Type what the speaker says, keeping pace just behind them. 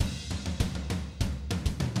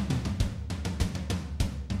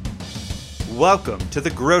Welcome to The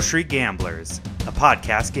Grocery Gamblers, a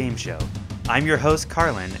podcast game show. I'm your host,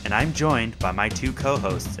 Carlin, and I'm joined by my two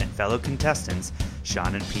co-hosts and fellow contestants,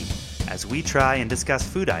 Sean and Pete, as we try and discuss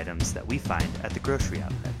food items that we find at the grocery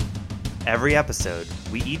outlet. Every episode,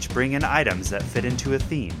 we each bring in items that fit into a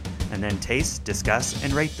theme, and then taste, discuss,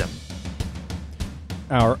 and rate them.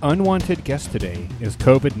 Our unwanted guest today is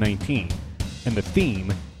COVID-19, and the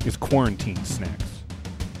theme is quarantine snacks.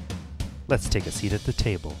 Let's take a seat at the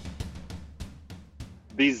table.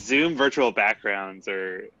 These Zoom virtual backgrounds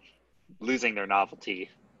are losing their novelty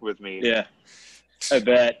with me. Yeah, I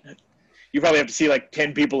bet. You probably have to see like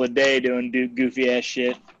 10 people a day doing goofy ass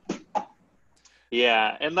shit.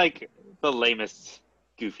 Yeah, and like the lamest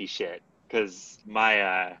goofy shit. Because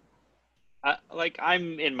I'm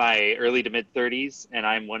in my early to mid 30s, and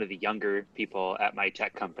I'm one of the younger people at my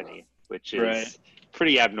tech company, which is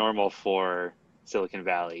pretty abnormal for Silicon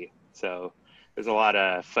Valley. So there's a lot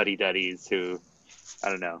of fuddy-duddies who, I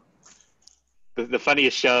don't know. The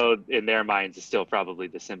funniest show in their minds is still probably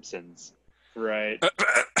The Simpsons. Right.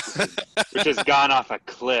 Which has gone off a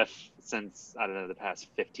cliff since, I don't know, the past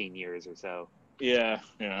 15 years or so. Yeah.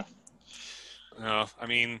 No, I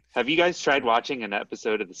mean... Have you guys tried watching an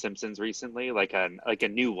episode of The Simpsons recently? Like a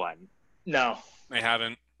new one? No. I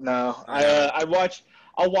haven't. No.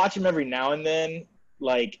 I'll watch them every now and then,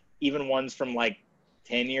 like even ones from like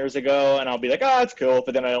 10 years ago, and I'll be like, oh, it's cool,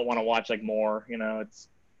 but then I don't want to watch like more, you know.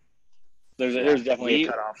 There's definitely a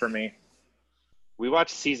cutoff for me. We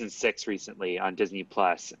watched season 6 recently on Disney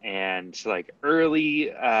Plus, and like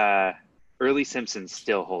early Simpsons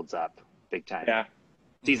still holds up big time. Yeah.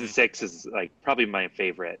 Season 6 is like probably my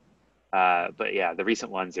favorite. But yeah, the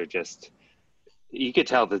recent ones are just, you could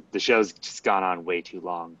tell that the show's just gone on way too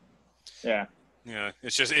long. Yeah. Yeah,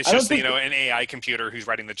 it's just an AI computer who's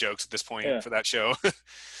writing the jokes at this point for that show.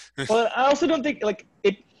 But I also don't think like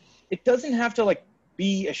it doesn't have to like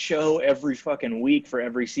be a show every fucking week for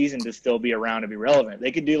every season to still be around to be relevant.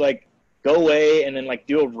 They could do like go away and then like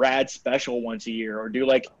do a rad special once a year, or do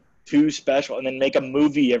like 2 special and then make a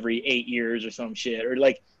movie every 8 years or some shit, or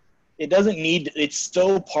like it doesn't need. It's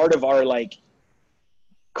so part of our like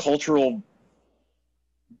cultural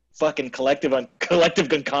fucking collective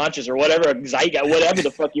unconscious or whatever, zeitgeist, whatever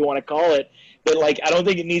the fuck you want to call it, that like I don't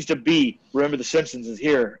think it needs to be remember The Simpsons is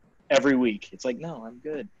here every week. It's like, no, I'm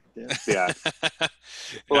good. Yeah.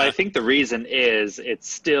 Well, I think the reason is it's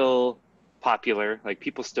still popular, like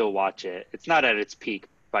people still watch it. It's not at its peak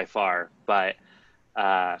by far, but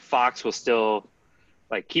Fox will still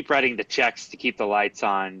like keep writing the checks to keep the lights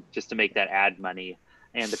on just to make that ad money,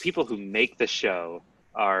 and the people who make the show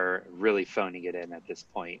are really phoning it in at this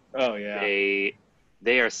point. Oh yeah.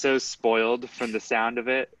 They are so spoiled from the sound of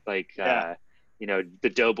it. Like you know, the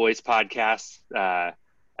Doughboys podcast. I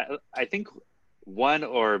think one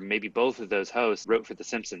or maybe both of those hosts wrote for The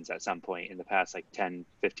Simpsons at some point in the past like 10,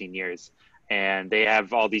 15 years. And they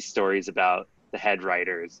have all these stories about the head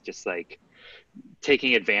writers just like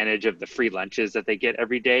taking advantage of the free lunches that they get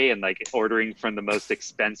every day and like ordering from the most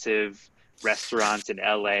expensive restaurants in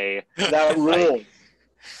LA. That rules.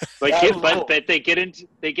 But they get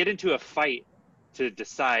into a fight to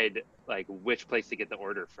decide like which place to get the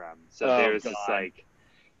order from. So there's this like,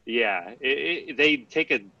 they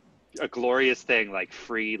take a glorious thing like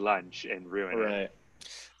free lunch and ruin it.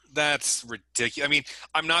 That's ridiculous. I mean,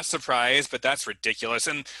 I'm not surprised, but that's ridiculous.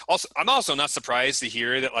 And also, I'm also not surprised to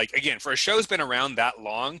hear that, like, again, for a show's been around that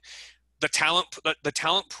long, the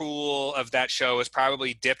talent pool of that show is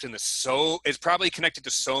probably is probably connected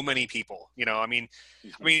to so many people. You know, I mean,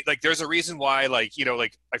 like, there's a reason why, like, you know,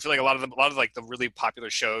 like, I feel like a lot of like the really popular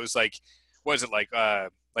shows, like, what is it like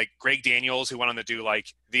Greg Daniels, who went on to do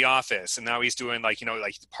like The Office, and now he's doing like, you know,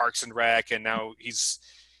 like Parks and Rec, and now he's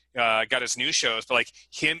got his new shows. But like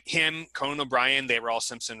him, Conan O'Brien, they were all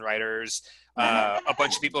Simpson writers. A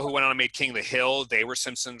bunch of people who went on and made King of the Hill, they were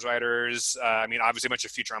Simpsons writers. I mean, obviously a bunch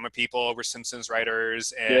of Futurama people were Simpsons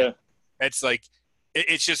writers, and it's like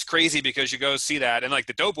it's just crazy because you go see that, and like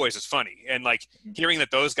the Doughboys is funny, and like hearing that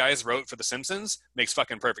those guys wrote for The Simpsons makes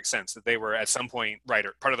fucking perfect sense that they were at some point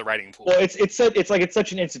part of the writing pool. Well, it's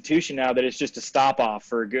such an institution now that it's just a stop off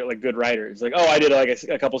for good writers. Like, oh, I did like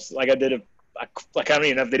a couple, like I did I don't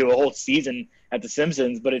even know if they do a whole season at The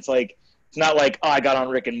Simpsons, but it's like, it's not like, oh, I got on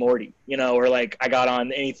Rick and Morty, you know, or like I got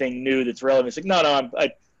on anything new that's relevant. It's like, no,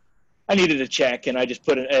 I needed a check, and I just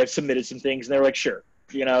submitted some things, and they were like, sure.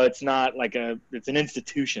 You know, it's not like it's an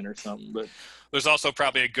institution or something. But there's also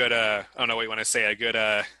probably a good, I don't know what you want to say, a good,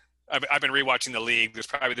 I've been rewatching The League. There's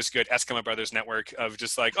probably this good Eskimo Brothers network of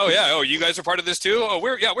just like, oh yeah, oh, you guys are part of this too? Oh,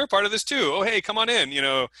 we're part of this too. Oh, hey, come on in, you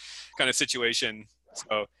know, kind of situation.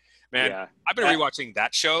 So, man, I've been rewatching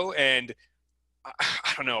that show, and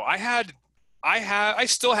I don't know. I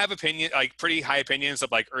still have pretty high opinions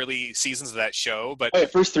of like early seasons of that show, but Oh, the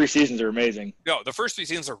first 3 seasons are amazing. no, the first 3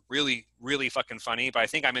 seasons are really, really fucking funny. But I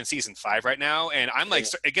think I'm in season 5 right now, and I'm like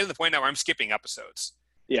getting to the point now where I'm skipping episodes.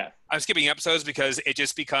 Yeah. I'm skipping episodes because it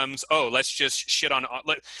just becomes, oh, let's just shit on,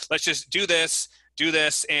 let's just do this,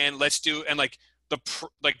 and like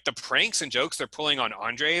the pranks and jokes they're pulling on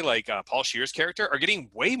Andre, like Paul Scheer's character, are getting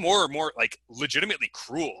way more and more like legitimately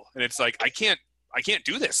cruel, and it's like I can't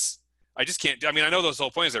do this. I just can't. I mean, I know those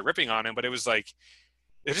whole points they're ripping on him, but it was like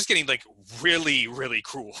they're just getting like really, really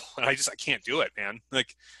cruel, and I can't do it, man.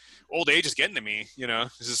 Like old age is getting to me, you know.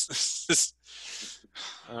 It's just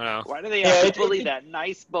I don't know. Why do they have to bully that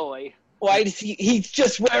nice boy? Why is he's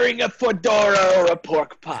just wearing a fedora or a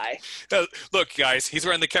pork pie? Look, guys, he's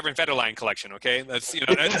wearing the Kevin Federline collection. Okay, that's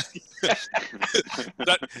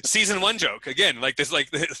that season 1 joke again. Like this,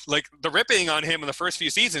 like the ripping on him in the first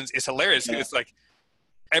few seasons is hilarious. Yeah. It's like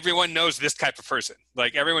everyone knows this type of person.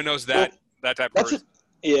 Like everyone knows that type of person.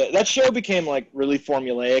 Yeah, that show became like really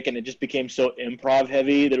formulaic, and it just became so improv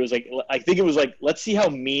heavy that it was like, I think it was like, let's see how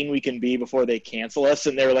mean we can be before they cancel us.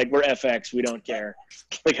 And they were like, we're FX, we don't care.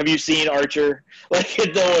 Like, have you seen Archer? Like,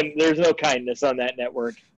 there's no kindness on that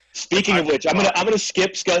network. Speaking of which, I'm gonna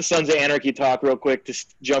skip Sons of Anarchy talk real quick to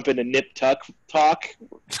jump into Nip Tuck talk.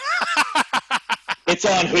 It's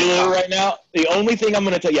on Hulu right now. The only thing I'm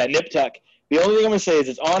gonna tell, Nip Tuck. The only thing I'm gonna say is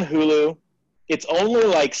it's on Hulu. It's only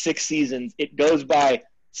like 6 seasons. It goes by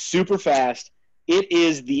super fast. It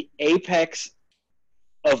is the apex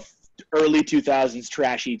of early 2000s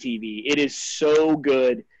trashy TV. It is so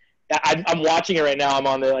good. I'm watching it right now. I'm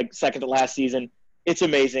on the like second to last season. It's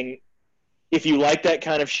amazing. If you like that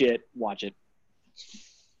kind of shit, watch it.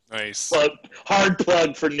 Nice. Hard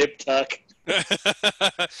plug for Nip Tuck.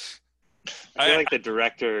 I feel like the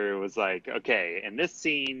director was like, okay, in this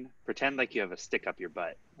scene, pretend like you have a stick up your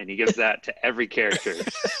butt. And he gives that to every character.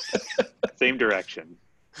 Same direction.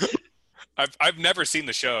 I've never seen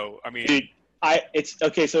the show. I mean, dude,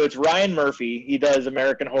 so it's Ryan Murphy. He does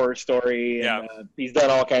American Horror Story, and he's done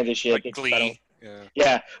all kinds of shit. Like Glee.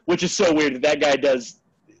 Yeah, which is so weird that guy does.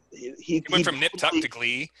 He went from Nip Tuck to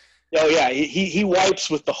Glee. Oh yeah, he wipes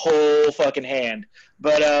with the whole fucking hand.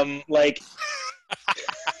 But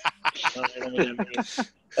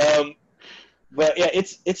but yeah,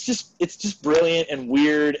 it's just brilliant and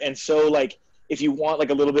weird, and so like if you want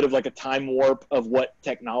like a little bit of like a time warp of what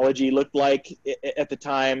technology looked like at the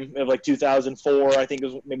time of like 2004, I think it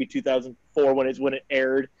was maybe 2004 when it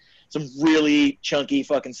aired. Some really chunky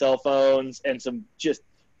fucking cell phones and some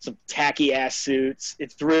tacky ass suits.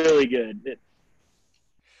 It's really good.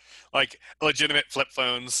 Like legitimate flip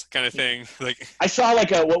phones kind of thing. Like I saw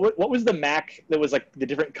like what was the Mac that was like the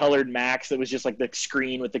different colored Macs that was just like the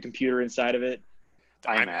screen with the computer inside of it?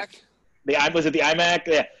 iMac? Was it the iMac?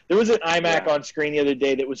 Yeah. There was an iMac on screen the other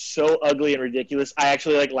day that was so ugly and ridiculous. I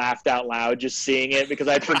actually like laughed out loud just seeing it because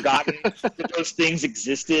I'd forgotten that those things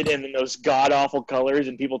existed and in those god awful colors,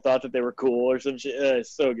 and people thought that they were cool or some shit.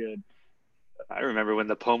 It's so good. I remember when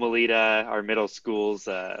the Pomalita, our middle school's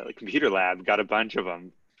computer lab, got a bunch of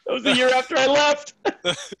them. That was the year after I left.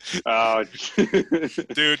 Oh,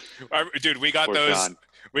 dude, we got Poor those. John.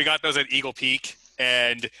 We got those at Eagle Peak,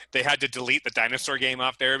 and they had to delete the dinosaur game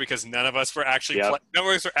off there because none of us were actually none of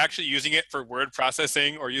us were actually using it for word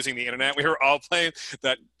processing or using the internet. We were all playing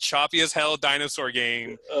that choppy as hell dinosaur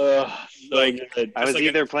game. I was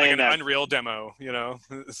either playing an Unreal demo, you know.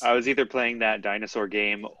 I was either playing that dinosaur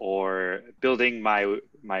game or building my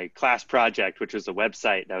class project, which was a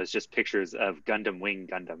website that was just pictures of Gundam Wing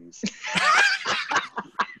Gundams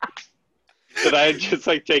that I had just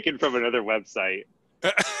like taken from another website.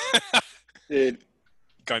 Dude.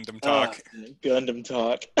 Gundam Talk. Gundam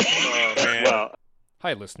Talk. Oh, man. Well,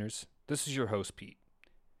 hi, listeners. This is your host, Pete.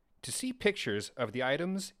 To see pictures of the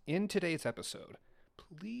items in today's episode,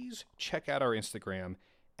 please check out our Instagram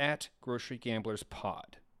at Grocery Gamblers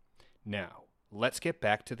Pod. Now, let's get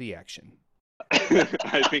back to the action.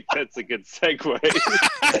 I think that's a good segue.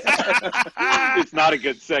 It's not a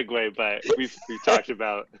good segue, but we've talked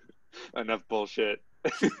about enough bullshit.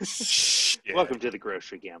 Yeah. Welcome to the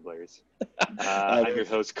Grocery Gamblers. I'm your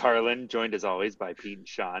host, Carlin, joined as always by Pete and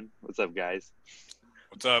Sean. What's up, guys?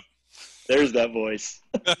 What's up? There's that voice.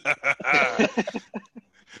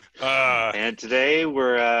 And today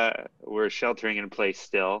we're sheltering in place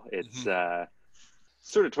still. It's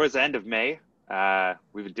sort of towards the end of May.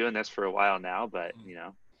 We've been doing this for a while now, but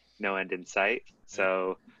no end in sight.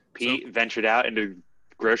 So Pete ventured out into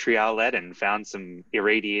grocery outlet and found some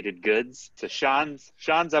irradiated goods. So Sean's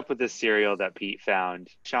up with this cereal that Pete found.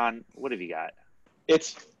 Sean, what have you got?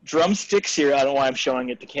 It's drumstick cereal. I don't know why I'm showing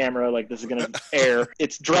it to camera like this is gonna air.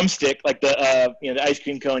 It's drumstick, like the the ice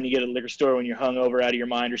cream cone you get at a liquor store when you're hungover out of your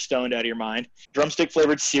mind or stoned out of your mind. Drumstick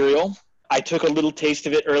flavored cereal. I took a little taste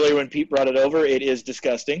of it earlier when Pete brought it over. It is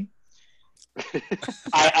disgusting.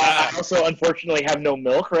 I also unfortunately have no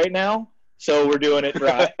milk right now, so we're doing it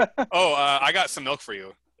dry. I got some milk for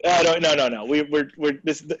you. No.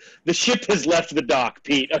 The ship has left the dock,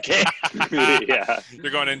 Pete. Okay. Yeah.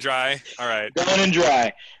 You're going in dry. All right. Going in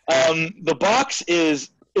dry. The box it's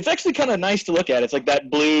actually kind of nice to look at. It's like that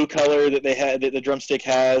blue color that the drumstick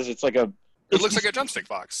has. It's like It looks like a drumstick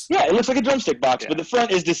box. Yeah, it looks like a drumstick box, but the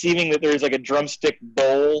front is deceiving that there's like a drumstick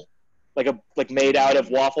bowl, like made out of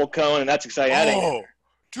waffle cone, and that's exciting. Oh,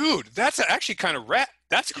 dude, that's actually kind of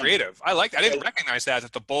that's creative. I like that. I didn't recognize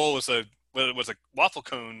that the bowl was a waffle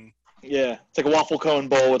cone. Yeah, it's like a waffle cone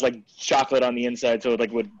bowl with like chocolate on the inside, so it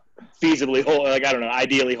like would feasibly hold,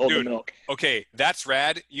 ideally hold the milk. Okay, that's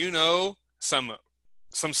rad. Some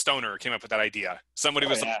stoner came up with that idea. Somebody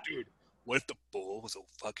was like, dude, what if the bowl was a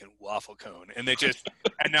fucking waffle cone? And they just,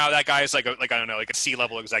 and now that guy is like a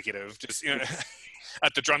C-level executive, just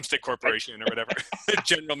at the Drumstick Corporation or whatever,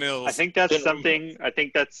 General Mills. I think that's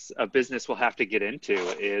a business we'll have to get into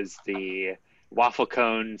is the waffle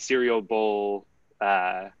cone cereal bowl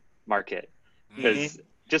market. Because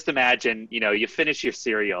just imagine, you finish your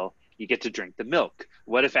cereal, you get to drink the milk.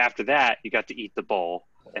 What if after that you got to eat the bowl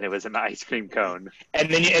and it was an ice cream cone? And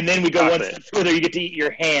then we go one step further. You get to eat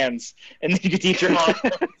your hands, and then you get to eat your arms.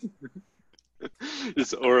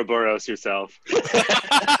 Just Ouroboros yourself.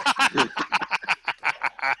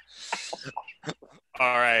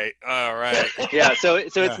 All right. Yeah, so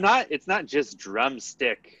it's not just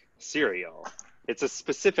drumstick cereal. It's a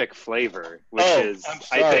specific flavor, which is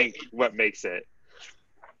I think what makes it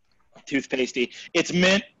toothpastey. It's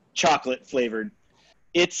mint chocolate flavored.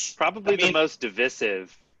 It's probably the most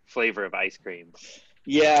divisive flavor of ice cream.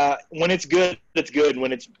 Yeah, when it's good, it's good.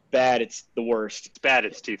 When it's bad, it's the worst. It's bad.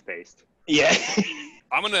 It's toothpaste. Yeah.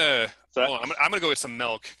 I'm gonna go with some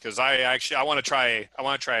milk because I want to try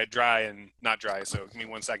it dry and not dry. So give me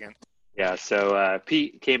 1 second. Yeah. So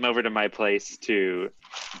Pete came over to my place to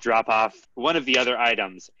drop off one of the other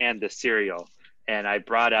items and the cereal, and I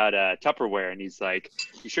brought out a Tupperware, and he's like,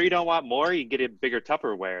 "You sure you don't want more? You can get a bigger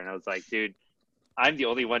Tupperware." And I was like, "Dude, I'm the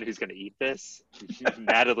only one who's gonna eat this.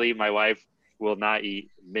 Natalie, my wife, will not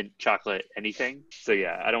eat mint chocolate anything. So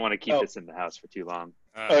yeah, I don't want to keep this in the house for too long."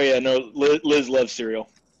 No, Liz loves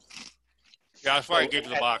cereal. Yeah, that's why I gave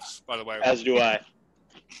you the box, by the way. As do I.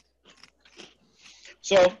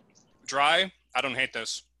 So dry. I don't hate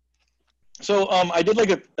this. So I did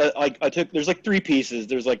there's like three pieces.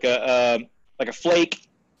 There's like a flake,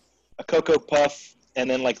 a cocoa puff, and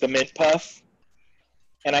then like the mint puff.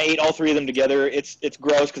 And I ate all three of them together. It's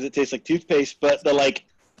gross because it tastes like toothpaste, but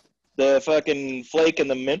the fucking flake and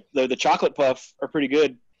the mint, the chocolate puff are pretty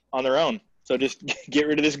good on their own. So just get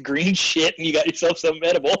rid of this green shit, and you got yourself something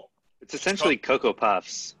edible. It's essentially Cocoa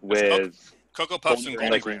Puffs with Cocoa Puffs and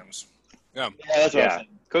Golden Grams. Yeah, that's what I'm saying.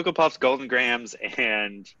 Cocoa Puffs, Golden Grams,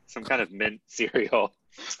 and some kind of mint cereal.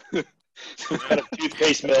 Some kind of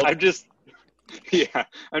toothpaste milk. I'm just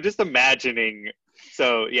imagining.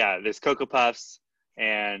 So yeah, there's Cocoa Puffs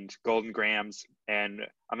and Golden Grams, and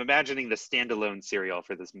I'm imagining the standalone cereal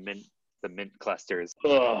for this the mint clusters.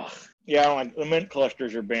 Ugh. Yeah, the mint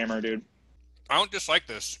clusters are bammer, dude. I don't dislike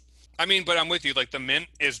this. I mean, but I'm with you. Like, the mint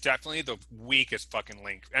is definitely the weakest fucking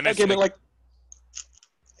link. And it's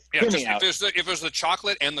if there's the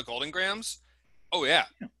chocolate and the Golden Grams, oh yeah.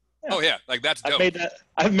 Oh yeah, like that's dope.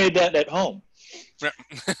 I've made that at home.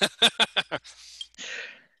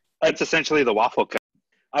 It's essentially the waffle cone.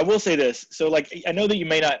 I will say this. So, like, I know that you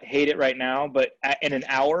may not hate it right now, but in an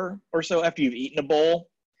hour or so after you've eaten a bowl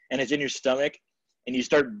and it's in your stomach and you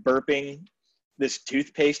start burping this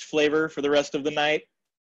toothpaste flavor for the rest of the night,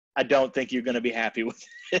 I don't think you're going to be happy with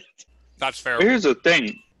it. That's fair. But here's the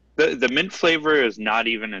thing. The mint flavor is not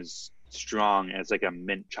even as strong as like a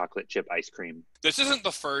mint chocolate chip ice cream. This isn't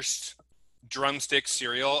the first drumstick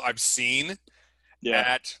cereal I've seen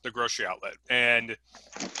at the grocery outlet. And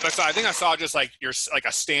I think I saw just like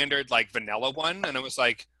a standard like vanilla one, and it was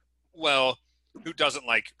like, well, who doesn't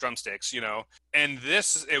like drumsticks, And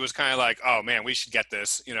it was kind of like, oh man, we should get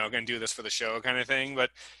this, gonna do this for the show kind of thing.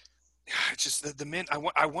 But it's just the mint.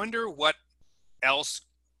 I wonder what else.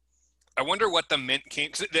 I wonder what the mint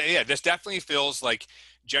came. This definitely feels like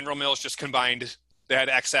General Mills just combined. They had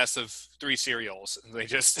excess of 3 cereals. They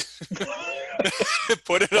just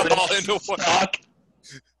put it all into one.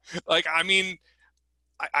 Like, I mean,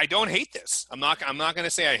 I don't hate this. I'm not going to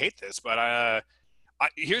say I hate this, but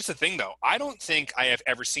Here's the thing, though. I don't think I have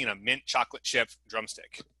ever seen a mint chocolate chip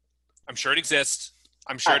drumstick. I'm sure it exists.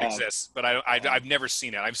 But I've never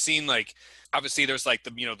seen it. I've seen like, obviously there's like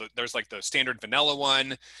there's like the standard vanilla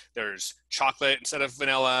one. There's chocolate instead of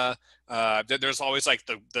vanilla. There's always like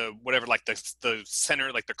the whatever, like the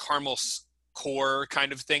center, like the caramel core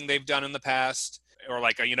kind of thing they've done in the past, or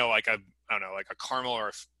like I don't know, like a caramel or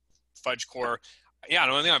a fudge core. Yeah, I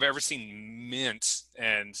don't think I've ever seen mint,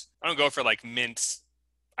 and I don't go for like mint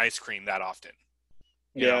ice cream that often.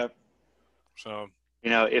 You know? So.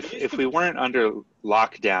 If we weren't under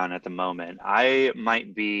lockdown at the moment, I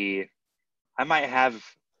might have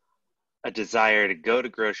a desire to go to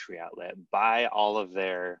Grocery Outlet, buy all of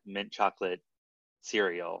their mint chocolate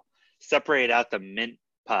cereal, separate out the mint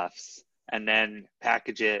puffs, and then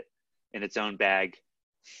package it in its own bag,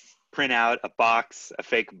 print out a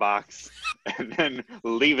fake box, and then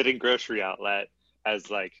leave it in Grocery Outlet as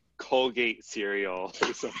like Colgate cereal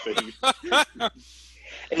or something.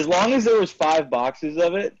 As long as there was 5 boxes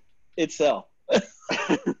of it, it'd sell.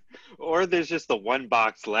 Or there's just the one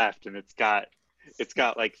box left, and it's got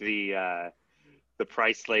like the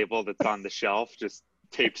price label that's on the shelf just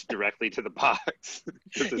taped directly to the box.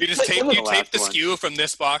 You just tape the SKU from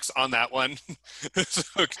this box on that one,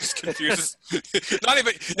 so it just confuses. Not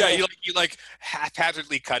even you like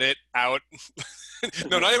haphazardly cut it out.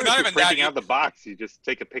 No, not even that. Printing out the box, you just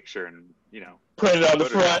take a picture and print it on the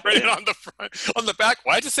front. Print it on the front. On the back,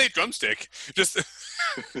 why'd you say drumstick? Just.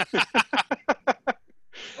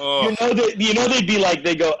 Oh. They'd be like,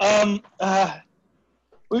 they go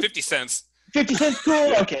 50 cents. 50 cents,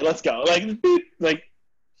 cool. Okay, let's go. Like.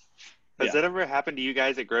 Has that ever happened to you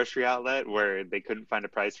guys at Grocery Outlet where they couldn't find a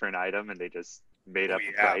price for an item and they just made up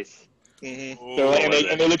a price?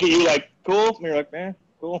 Mm-hmm. And they look at you like, cool. And you're like,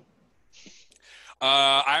 cool.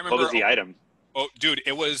 I remember. What was the item? Oh, dude,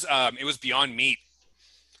 it was Beyond Meat.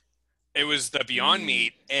 It was the Beyond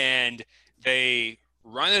Meat, and they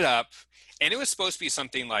run it up, and it was supposed to be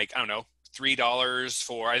something like, I don't know, $3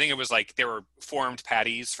 for, I think it was like they were formed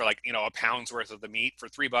patties for like, a pound's worth of the meat for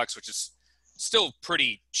 $3, which is still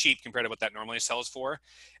pretty cheap compared to what that normally sells for.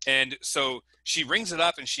 And so she rings it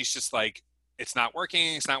up and she's just like, it's not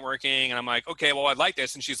working. And I'm like, okay, well, I'd like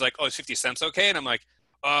this. And she's like, oh, it's 50 cents. Okay. And I'm like,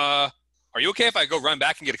 are you okay if I go run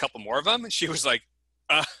back and get a couple more of them? And she was like,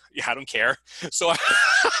 yeah, I don't care. So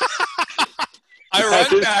I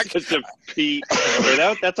run back. That's a Pete.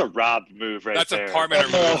 That's a Rob move right there. That's a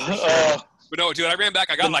Parmenter move. But no, dude, I ran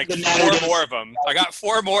back. I got like 4 more of them. I got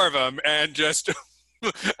 4 more of them, and just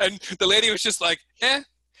and the lady was just like,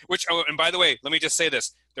 Which, and by the way, let me just say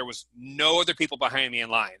this: there was no other people behind me in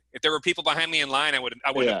line. If there were people behind me in line, I wouldn't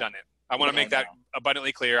have done it. I want to make that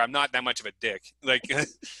abundantly clear. I'm not that much of a dick. Like, you're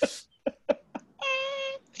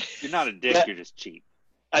not a dick. You're just cheap.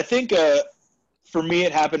 I think for me,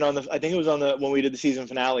 it happened I think it was when we did the season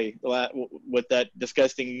finale with that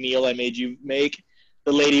disgusting meal I made you make.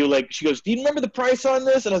 The lady she goes, "Do you remember the price on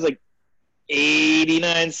this?" And I was like,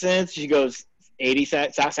 89 cents. She goes, 80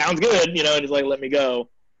 cents. Sounds good, and just like, let me go.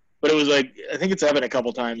 But it was like, I think it's happened a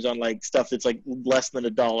couple times on like stuff that's like less than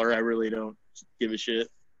 $1. I really don't give a shit.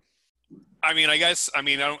 I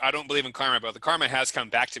don't believe in karma, but the karma has come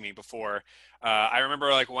back to me before. I remember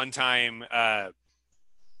like one time,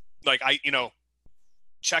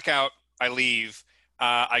 check out, I leave,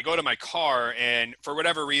 I go to my car, and for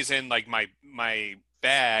whatever reason, like my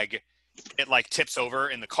bag, it like tips over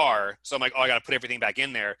in the car. So I'm like, oh, I got to put everything back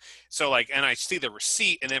in there. So and I see the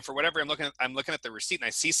receipt, and then for whatever I'm looking at the receipt, and I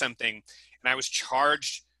see something, and I was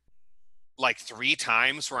charged like 3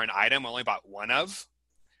 times for an item I only bought one of.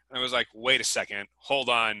 And I was like, wait a second, hold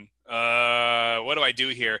on. What do I do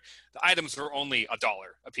here? The items were only $1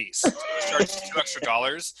 a piece. So I was charged $2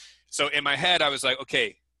 extra. So in my head, I was like,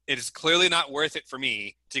 okay, it is clearly not worth it for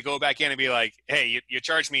me to go back in and be like, hey, you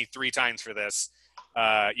charged me 3 times for this.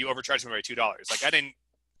 You overcharged me by $2. Like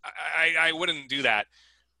I wouldn't do that.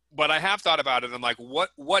 But I have thought about it. I'm like,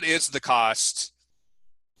 what is the cost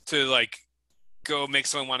to like go make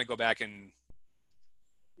someone want to go back and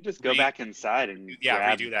just go back inside and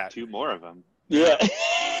grab redo that. 2 more of them. Yeah.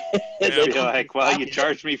 Be like, well, you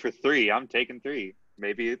charged me for 3. I'm taking 3.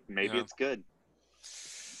 Maybe it's good.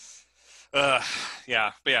 But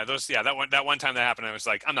that one time that happened, I was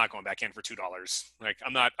like, I'm not going back in for $2. Like,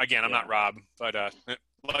 I'm not Rob, but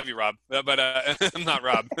love you, Rob, but I'm not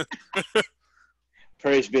Rob.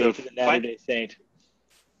 Praise be to the Latter-day Saint.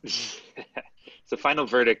 So, final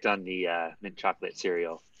verdict on the mint chocolate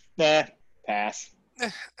cereal. Nah, pass.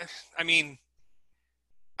 I mean,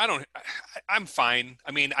 I'm fine.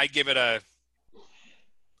 I mean, I give it a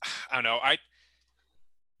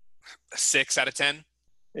 6 out of 10.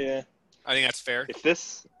 Yeah. I think that's fair. If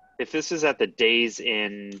this is at the Days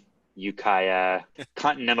in Ukiah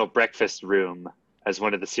Continental Breakfast Room as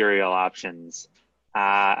one of the cereal options,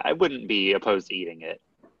 I wouldn't be opposed to eating it.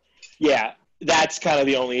 Yeah, that's kind of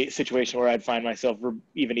the only situation where I'd find myself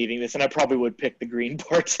even eating this, and I probably would pick the green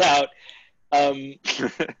parts out. Oh.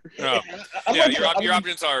 Your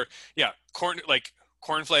options are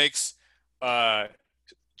cornflakes,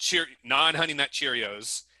 non-Honey Nut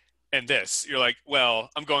Cheerios, and this. You're like, well,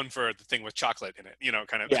 I'm going for the thing with chocolate in it,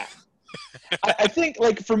 kind of. Yeah. I think,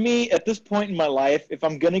 like, for me, at this point in my life, if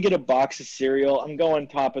I'm going to get a box of cereal, I'm going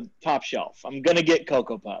top shelf. I'm going to get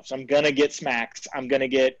Cocoa Puffs. I'm going to get Smacks. I'm going to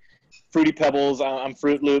get Fruity Pebbles. I'm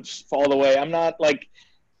Fruit Loops all the way. I'm not, like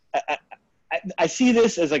I see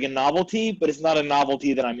this as, like, a novelty, but it's not a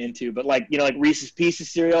novelty that I'm into. But, like, like Reese's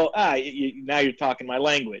Pieces cereal, now you're talking my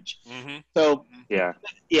language. Mm-hmm. So, yeah,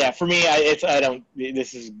 for me,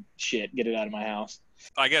 this is shit. Get it out of my house.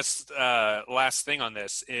 I guess last thing on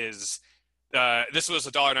this is this was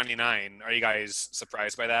 $1.99. Are you guys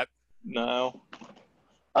surprised by that? No.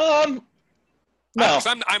 No.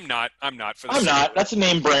 I'm not. I'm not for. I'm not. That's a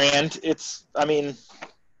name brand. It's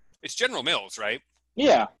General Mills, right?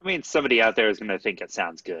 Yeah. I mean, somebody out there is going to think it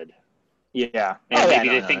sounds good. Yeah. And maybe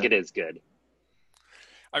they think it is good.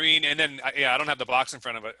 I mean, and then I don't have the box in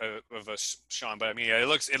front of us, Sean, but I mean, it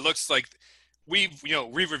looks like we've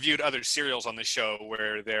reviewed other cereals on the show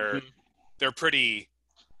where they're pretty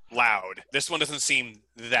loud. This one doesn't seem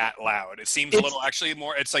that loud. It seems a little actually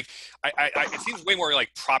more. It's like it seems way more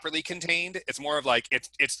like properly contained. It's more of like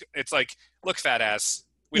it's like, look, fat ass.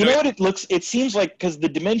 You know what it looks? It seems like, because the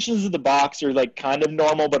dimensions of the box are like kind of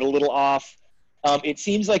normal but a little off. It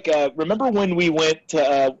seems like remember when we went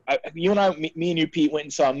to you and I, me and you, Pete, went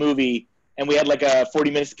and saw a movie, and we had like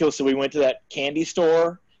 40 minutes to kill, so we went to that candy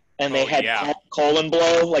store. And they had Colon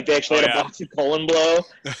Blow, like they actually had a box of Colon Blow,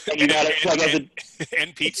 and you got it like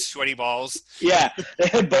and Pete's sweaty balls. Yeah, they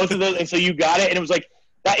had both of those, and so you got it, and it was like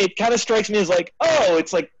that. It kind of strikes me as like, oh,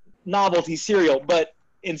 it's like novelty cereal, but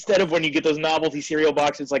instead of when you get those novelty cereal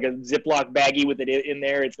boxes, it's like a Ziploc baggie with it in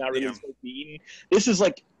there. It's not really supposed to be eaten. This is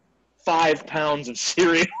like 5 pounds of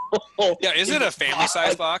cereal. Yeah, is it a family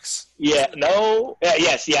size box? Yeah, no,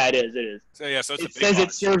 yes, yeah, it is. It is. So yeah, so it's it says box.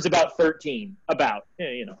 It serves about 13. About,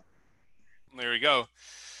 There we go.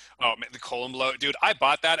 Oh man, the Colon Blow, dude! I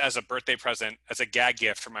bought that as a birthday present, as a gag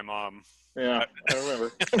gift for my mom. Yeah, I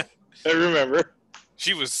remember. I remember.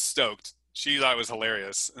 She was stoked. She thought it was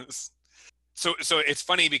hilarious. So it's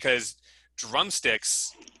funny because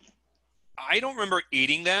drumsticks, I don't remember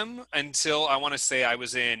eating them until I want to say I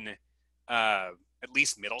was in at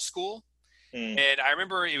least middle school. And I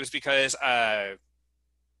remember it was because, my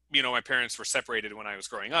parents were separated when I was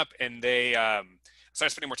growing up, and they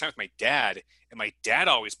started spending more time with my dad, and my dad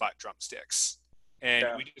always bought drumsticks. And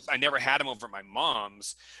I never had them over at my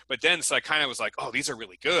mom's, but then so I kind of was like, oh, these are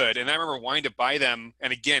really good. And I remember wanting to buy them.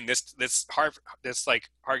 And again, this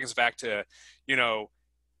like harkens back to,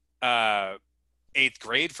 8th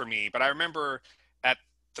grade for me. But I remember at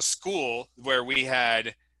the school where we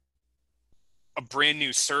had a brand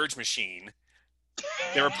new Surge machine,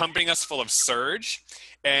 they were pumping us full of Surge.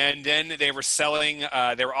 And then they were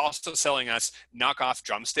also selling us knockoff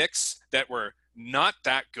drumsticks that were not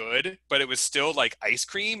that good, but it was still like ice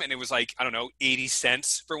cream, and it was like, I don't know, 80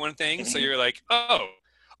 cents for one thing. So you're like, oh,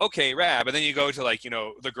 okay, rad. But then you go to like,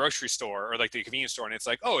 the grocery store or like the convenience store, and it's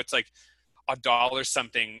like, oh, it's like $1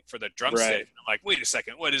 something for the drumstick. Right. I'm like, wait a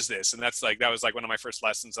second, what is this? And that was like one of my first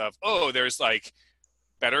lessons of, oh, there's like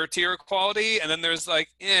better tier quality, and then there's like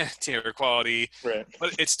tier quality. Right.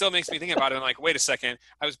 But it still makes me think about it. I'm like, wait a second,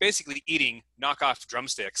 I was basically eating knockoff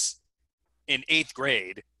drumsticks in 8th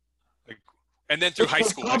grade. And then through high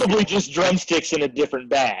school. Probably just drumsticks in a different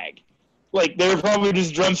bag. Like, they were probably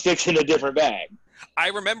just drumsticks in a different bag. I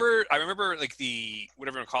remember like the,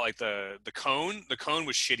 whatever you want to call it, like the cone. The cone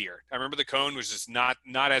was shittier. I remember the cone was just not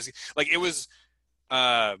as, like, it was,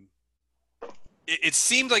 it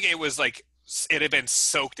seemed like it was like, it had been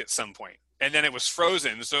soaked at some point. And then it was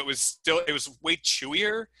frozen. So it was way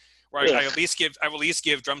chewier. Where I at least give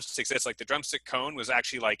drumsticks this. Like, the drumstick cone was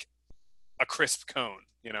actually like a crisp cone,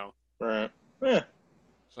 Right. Yeah.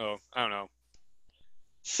 So I don't know.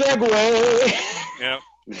 Segway. Yeah.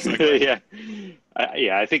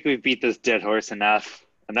 Yeah. I think we've beat this dead horse enough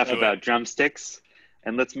about drumsticks,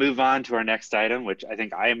 and let's move on to our next item, which I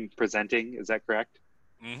think I am presenting. Is that correct?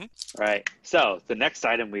 Mm-hmm. All right. So the next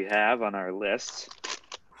item we have on our list,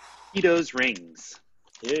 Cheetos rings.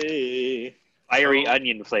 Yay! Fiery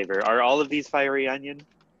onion flavor. Are all of these fiery onion,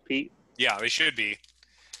 Pete? Yeah, they should be.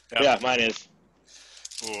 Yep. Yeah, mine is.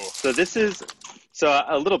 Ooh. So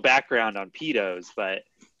a little background on Cheetos, but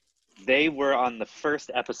They were on the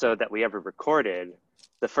first episode that we ever recorded,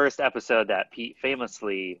 the first episode that Pete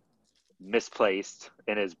famously misplaced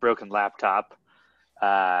in his broken laptop,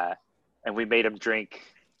 and we made him drink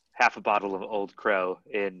half a bottle of Old Crow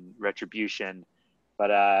in retribution.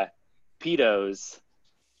 But Pitos,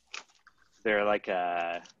 they're like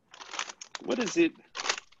what is it?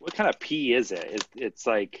 What kind of pea is it? It's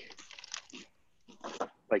like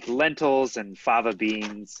lentils and fava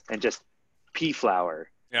beans and just pea flour.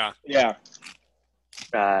 Yeah. Yeah.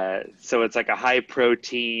 So it's like a high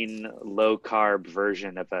protein, low carb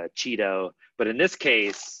version of a Cheeto, but in this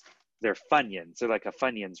case, they're Funyuns. They're like a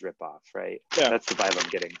Funyuns ripoff, right? Yeah. That's the vibe I'm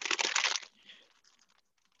getting.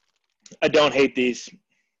 I don't hate these.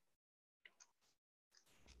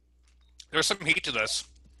 There's some heat to this.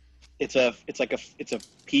 It's a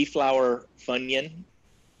pea flour Funyun.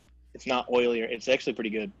 It's not oilier. It's actually pretty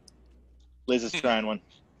good. Liz is trying one.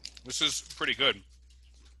 This is pretty good.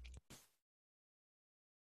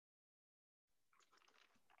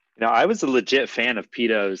 You know, I was a legit fan of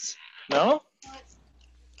Pitos. No?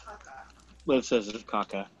 Liz says it's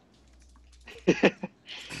caca.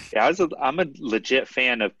 Yeah, I'm a legit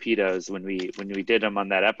fan of Pitos when we did them on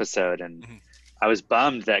that episode, and I was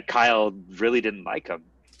bummed that Kyle really didn't like them.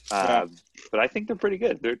 Yeah. But I think they're pretty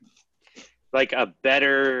good. They're like a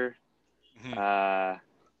better,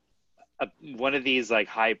 one of these like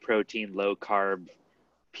high protein, low carb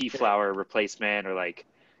pea flour replacement, or like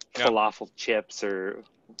falafel chips, or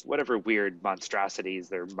whatever weird monstrosities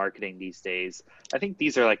they're marketing these days. I think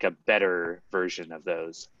these are like a better version of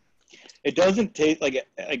those. It doesn't taste like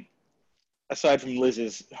aside from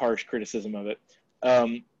Liz's harsh criticism of it,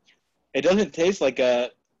 it doesn't taste like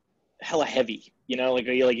a hella heavy. You know, like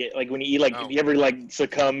when you eat, like, if you ever like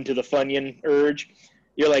succumb to the Funyun urge,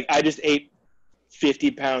 you're like, I just ate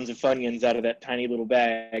 50 pounds of Funyuns out of that tiny little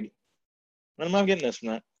bag. And I'm not getting this from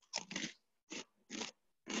that.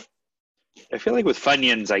 I feel like with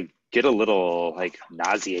Funyuns, I get a little like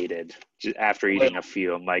nauseated after eating a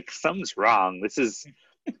few. I'm like, something's wrong.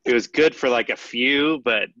 It was good for like a few,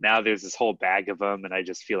 but now there's this whole bag of them, and I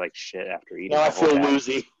just feel like shit after eating. Now I feel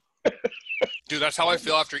woozy. Dude, that's how I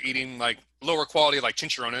feel after eating like lower quality like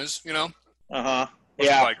chinchurrones, you know? Uh-huh. It's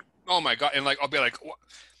Yeah. like, oh my God. And like, I'll be like, what?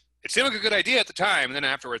 It seemed like a good idea at the time. And then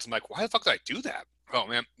afterwards, I'm like, why the fuck did I do that? Oh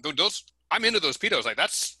man, I'm into those Pitos. Like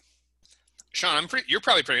that's, Sean, you're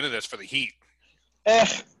probably pretty into this for the heat.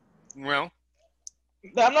 Well,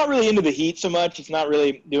 I'm not really into the heat so much. It's not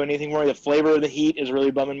really doing anything for me. The flavor of the heat is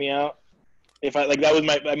really bumming me out.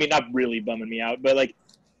 Not really bumming me out, but like,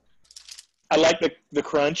 I like the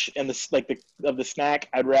crunch and the snack.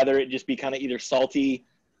 I'd rather it just be kind of either salty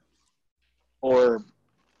or,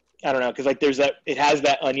 I don't know, because like it has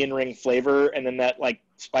that onion ring flavor, and then that like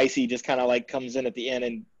spicy just kind of like comes in at the end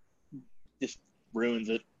and just ruins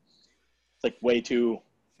it. It's like way too.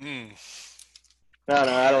 No,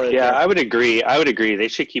 I don't really. Yeah, care. I would agree. They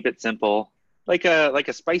should keep it simple. Like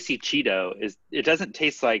a spicy Cheeto it doesn't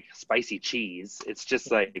taste like spicy cheese. It's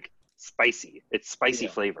just like spicy. It's spicy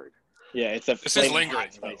flavored. Yeah, this is lingering.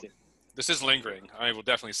 This is lingering. I will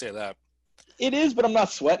definitely say that. It is, but I'm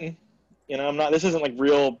not sweating. You know, I'm not. This isn't like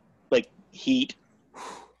real like heat.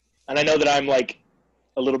 And I know that I'm like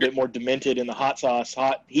a little bit more demented in the hot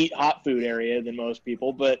food area than most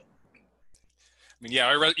people, but. I mean,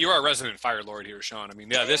 yeah, you're our resident fire lord here, Sean. I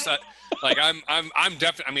mean, yeah, this like I'm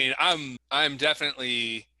definitely. I mean, I'm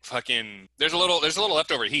definitely fucking. There's a little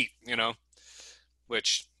leftover heat, you know,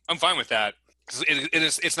 which I'm fine with that.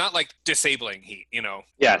 It's not like disabling heat, you know.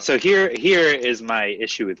 Yeah. So here is my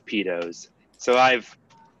issue with Pitos. So I've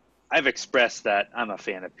expressed that I'm a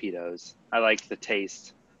fan of Pitos. I like the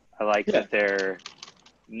taste. I like that they're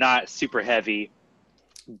not super heavy,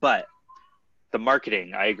 but the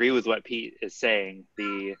marketing, I agree with what Pete is saying.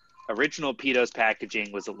 The original Pitos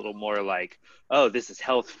packaging was a little more like, oh, this is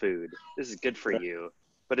health food. This is good for you,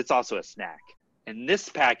 but it's also a snack. In this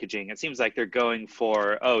packaging, it seems like they're going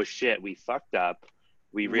for, oh shit, we fucked up.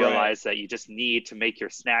 We realized that you just need to make your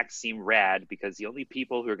snacks seem rad because the only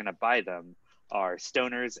people who are going to buy them are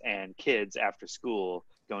stoners and kids after school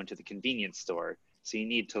going to the convenience store. So you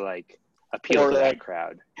need to like appeal to that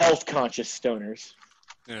crowd. Health conscious stoners.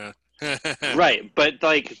 Yeah. Right, but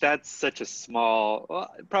like that's such a small,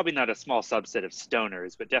 well, probably not a small subset of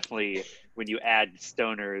stoners, but definitely when you add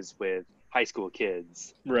stoners with high school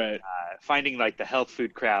kids, right? Finding like the health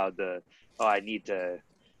food crowd, I need to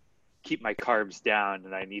keep my carbs down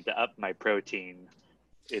and I need to up my protein.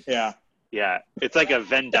 It's like a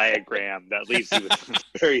Venn diagram that leaves you with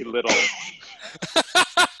very little.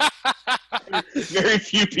 Very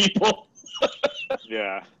few people.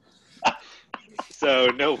 Yeah.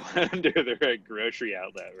 So no wonder they're a grocery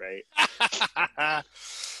outlet, right? I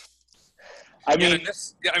Yeah,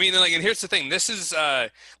 mean, and and here's the thing. This is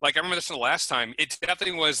like I remember this from the last time. It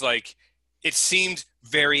definitely was like it seemed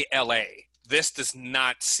very LA. This does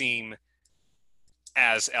not seem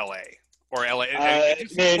as LA or LA.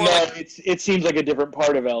 it seems like a different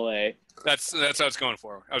part of LA. That's what I was going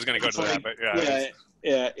for. I was going to go to that, but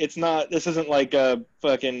yeah. It's not. This isn't like a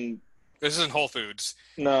fucking. This isn't Whole Foods.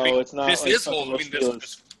 No, I mean, it's not. This like is Whole. I Los mean,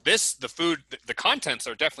 Feliz. the food, the contents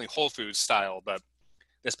are definitely Whole Foods style, but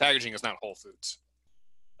this packaging is not Whole Foods.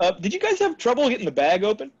 Did you guys have trouble getting the bag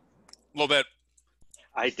open? A little bit.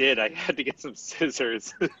 I did. I had to get some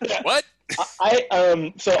scissors. What?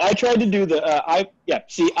 So I tried to do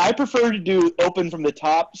I prefer to do open from the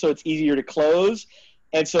top so it's easier to close.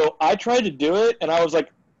 And so I tried to do it and I was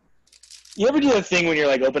like, you ever do that thing when you're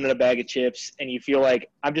like opening a bag of chips and you feel like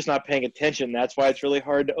I'm just not paying attention, that's why it's really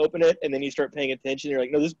hard to open it, and then you start paying attention, you're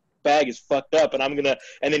like, no, this bag is fucked up and I'm gonna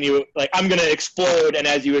explode, and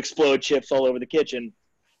as you explode, chips all over the kitchen.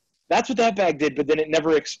 That's what that bag did, but then it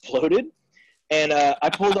never exploded. And I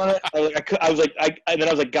pulled on it. I was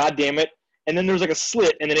like, God damn it. And then there was like a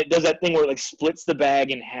slit, and then it does that thing where it like splits the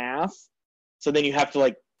bag in half. So then you have to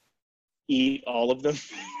like eat all of them.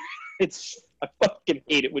 I fucking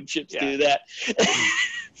hate it when chips do that.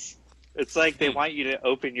 It's like they want you to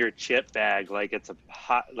open your chip bag like it's a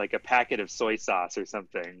packet of soy sauce or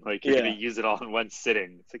something. Like you're going to use it all in one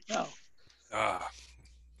sitting. It's like, no.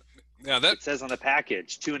 It says on the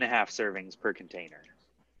package 2.5 servings per container.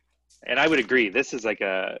 And I would agree. This is like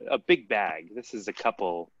a big bag. This is a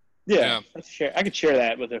couple. Yeah. I could share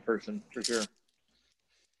that with a person for sure.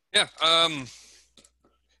 Yeah.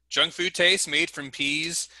 Junk food taste made from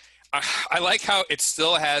peas. I like how it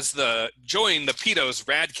still has join the Pedos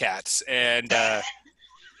Rad Cats and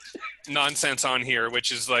nonsense on here,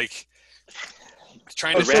 which is like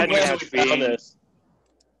trying to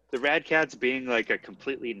the Rad Cats being like a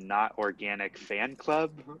completely not organic fan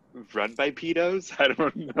club run by pedos. I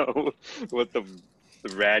don't know what the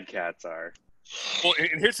Rad Cats are. Well,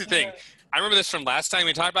 and here's the thing. I remember this from last time.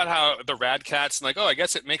 We talked about how the Rad Cats, and like, I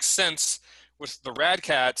guess it makes sense with the Rad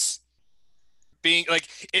Cats being like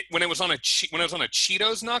it when it was on a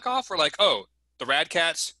Cheetos knockoff. We're like, oh, the Rad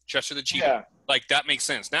Cats, Chester the Cheeto. Yeah. Like that makes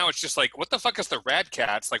sense. Now it's just like, what the fuck is the Rad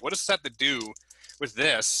Cats? Like, what does this have to do with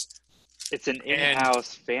this? It's an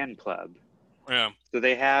in-house fan club. Yeah. So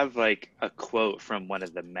they have like a quote from one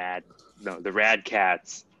of the Rad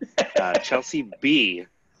Cats, Chelsea B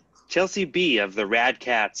of the Rad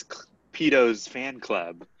Cats Pedos fan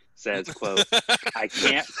club says, quote, "I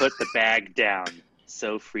can't put the bag down.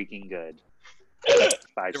 So freaking good."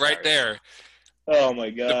 Right there. Oh my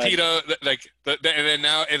god. The pedo, and then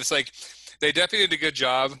now it's like they definitely did a good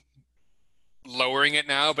job lowering it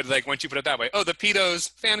now, but like once you put it that way, oh, the Pedos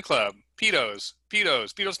fan club, Pedos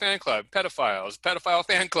fan club, pedophile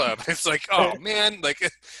fan club. It's like, oh man, like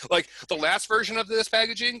the last version of this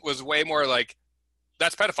packaging was way more like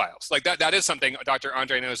that's pedophiles. Like that is something Dr.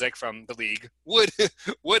 Andre Nozick from the league would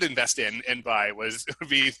invest in and buy would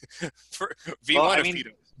be for V1 of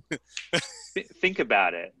Pedos. Think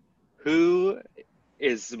about it. Who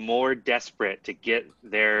is more desperate to get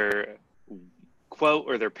their quote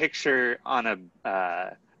or their picture on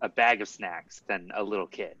a bag of snacks than a little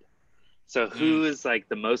kid? So who is like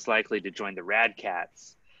the most likely to join the Rad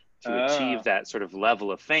Cats to achieve that sort of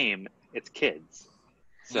level of fame? It's kids.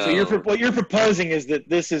 So what you're proposing is that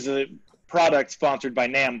this is a product sponsored by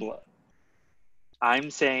NAMBLA. I'm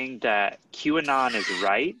saying that QAnon is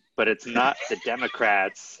right, but it's not the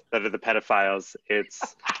Democrats that are the pedophiles.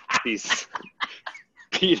 It's these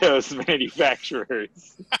pedos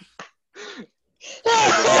manufacturers.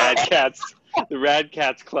 The Rad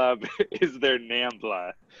Cats Club is their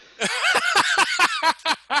NAMBLA.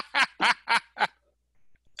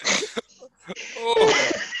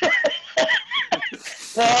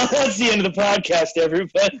 Well, that's the end of the podcast,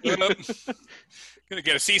 everybody. Gonna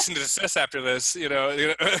get a cease and desist after this, you know.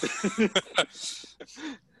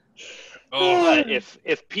 But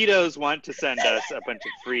if pedos want to send us a bunch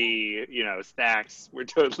of free, snacks, we're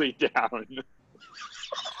totally down.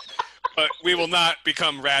 But we will not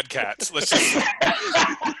become Rad Cats. Let's just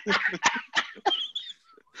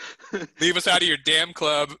leave us out of your damn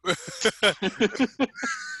club.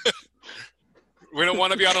 We don't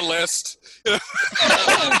want to be on a list.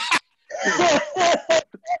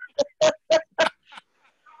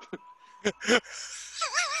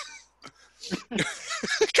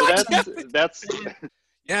 That's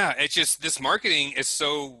yeah. It's just this marketing is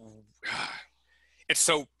so. It's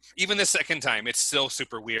so even the second time it's still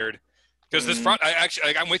super weird because this product.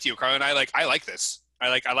 I'm with you, Carl, and I like this. I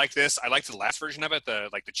like this. I liked the last version of it, the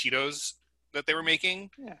Cheetos that they were making.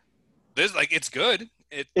 Yeah. This it's good.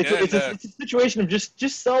 It's a situation of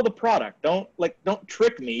just sell the product. Don't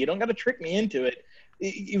trick me. You don't got to trick me into it.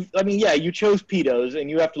 You chose Pitos and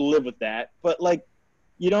you have to live with that. But like,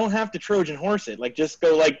 you don't have to Trojan horse it. Like, just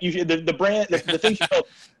go like the brand, the thing you know,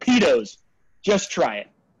 Pitos. Just try it,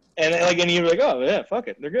 and you're like, oh yeah, fuck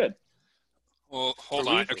it, they're good. Well, hold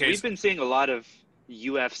on. Okay, we've been seeing a lot of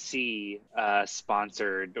UFC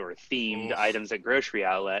sponsored or themed items at Grocery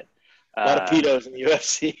Outlet. A lot of Pitos in the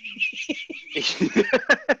UFC.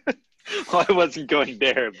 Well, I wasn't going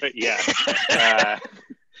there, but yeah.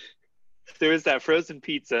 There was that frozen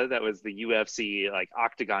pizza that was the UFC like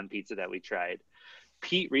octagon pizza that we tried.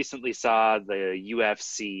 Pete recently saw the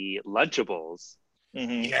UFC Lunchables.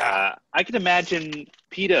 Mm-hmm. Yeah. I can imagine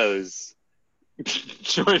Pitos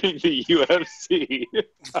joining the UFC.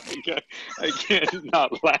 I can't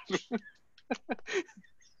not laugh.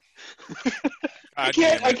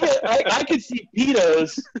 I could see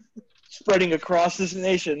Pitos spreading across this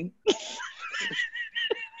nation.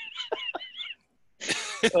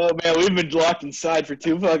 Oh man, we've been locked inside for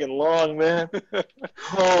too fucking long, man.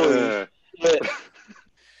 Holy shit.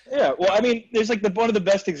 Yeah, well, I mean, there's like one of the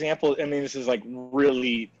best examples. I mean, this is like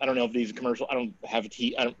really. I don't know if these commercials. I don't have a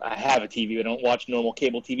TV. I have a TV. I don't watch normal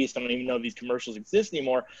cable TV, so I don't even know if these commercials exist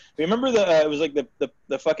anymore. But remember it was like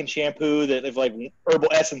the fucking shampoo that of like herbal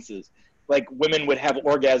essences. Like women would have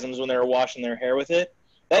orgasms when they were washing their hair with it.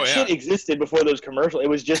 That shit existed before those commercials. It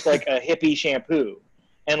was just like a hippie shampoo,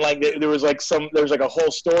 and like there was like a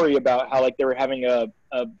whole story about how like they were having a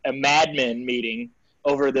Mad Men meeting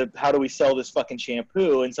over how do we sell this fucking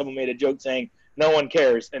shampoo, and someone made a joke saying no one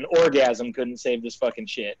cares, an orgasm couldn't save this fucking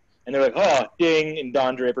shit, and they're like, oh ding, and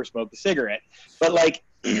Don Draper smoked a cigarette. But like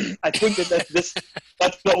I think that's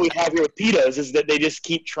what we have here with Pitos, is that they just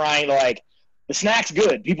keep trying to like, the snack's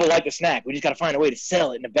good, people like the snack, we just got to find a way to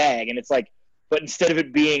sell it in a bag. And it's like, but instead of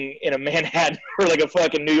it being in a Manhattan or like a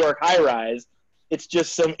fucking New York high rise, it's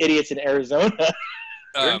just some idiots in Arizona.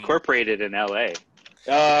 They're incorporated in LA.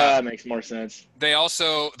 That makes more sense. They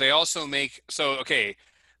also make the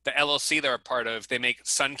LLC they're a part of. They make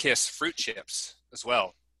Sunkist fruit chips as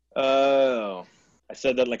well. Oh, I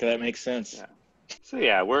said that like that makes sense. Yeah. So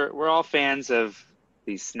yeah, we're all fans of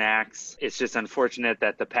these snacks. It's just unfortunate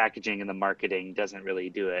that the packaging and the marketing doesn't really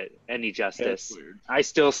do it any justice. I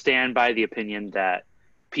still stand by the opinion that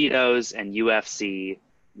Pitos and UFC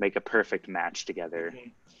make a perfect match together. Mm-hmm.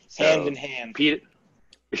 So, hand in hand.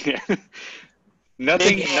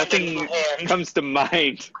 Nothing comes to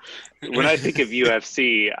mind when I think of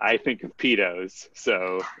UFC. I think of Pitos.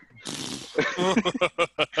 So,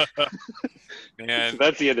 man, so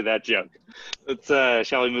that's the end of that joke. Let's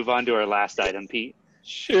shall we move on to our last item, Pete?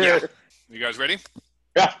 Sure. Yeah. You guys ready?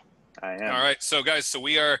 Yeah, I am. All right, so guys,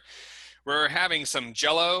 we're having some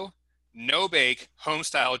Jell-O no bake home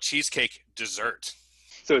style cheesecake dessert.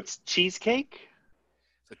 So it's cheesecake?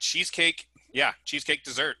 The cheesecake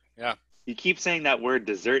dessert. Yeah. You keep saying that word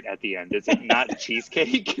dessert at the end. Is it not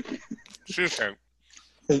cheesecake? Cheesecake.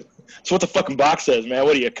 That's what the fucking box says, man.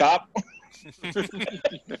 What are you, a cop?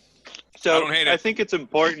 So I don't hate it. I think it's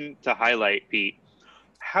important to highlight, Pete.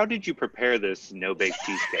 How did you prepare this no-bake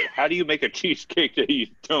cheesecake? How do you make a cheesecake that you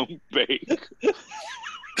don't bake?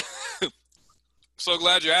 So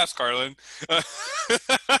glad you asked, Carlin.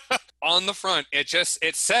 On the front, it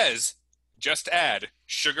says, just add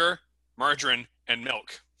sugar, margarine, and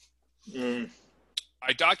milk. Mm.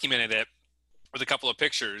 I documented it with a couple of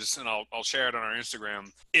pictures, and I'll share it on our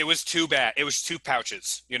Instagram. It was too bad. It was 2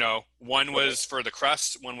 pouches, One was for the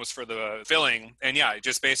crust, one was for the filling. And yeah,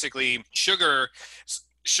 just basically sugar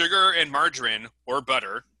and margarine or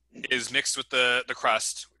butter is mixed with the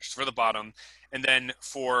crust, which is for the bottom. And then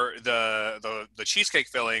for the cheesecake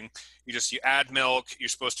filling, you add milk. You're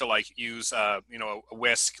supposed to use a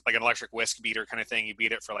whisk, like an electric whisk beater kind of thing. You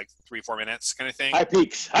beat it for 3-4 minutes kind of thing. High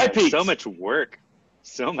peaks. So much work.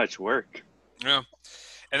 Yeah.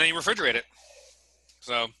 And then you refrigerate it.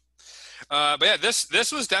 So, but yeah,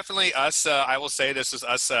 this was definitely us. I will say this was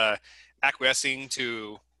us acquiescing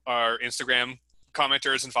to our Instagram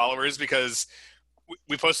commenters and followers, because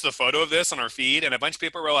we posted a photo of this on our feed, and a bunch of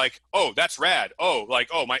people were like, "Oh, that's rad! Oh,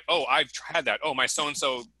 I've had that! Oh, my so and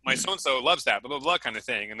so loves that!" Blah blah blah kind of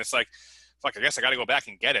thing. And it's like, fuck, I guess I got to go back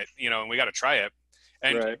and get it, and we got to try it.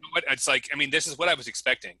 And right. You know what? It's like, I mean, this is what I was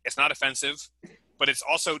expecting. It's not offensive, but it's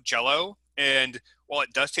also Jell-O, and while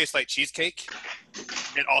it does taste like cheesecake,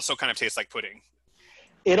 it also kind of tastes like pudding.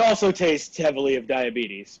 It also tastes heavily of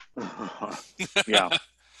diabetes. Yeah.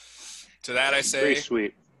 To that I say, very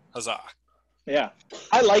sweet. Huzzah. Yeah.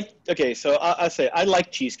 I like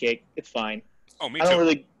cheesecake. It's fine. Oh, me I don't too.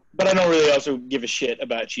 really, but I don't really also give a shit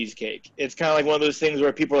about cheesecake. It's kind of like one of those things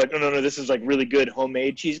where people are like, no, this is like really good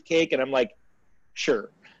homemade cheesecake, and I'm like, sure.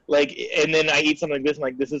 Like, and then I eat something like this, and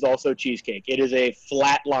like, this is also cheesecake. It is a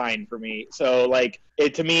flat line for me. So, like,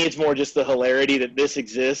 to me, it's more just the hilarity that this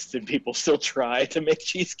exists and people still try to make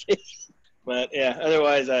cheesecake. But yeah,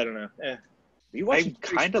 otherwise, I don't know. I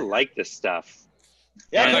kind of like this stuff.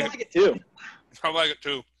 Yeah, I like like it too. I like it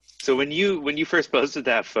too. So when you first posted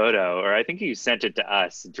that photo, or I think you sent it to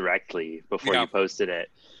us directly before Yeah. you posted it.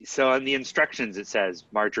 So on the instructions it says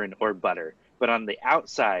margarine or butter, but on the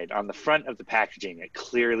outside, on the front of the packaging, it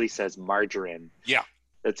clearly says margarine. Yeah.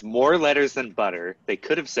 That's more letters than butter. They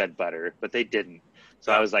could have said butter, but they didn't.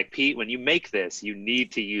 So Yeah. I was like, Pete, when you make this, you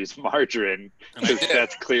need to use margarine And I because did.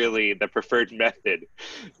 that's clearly the preferred method.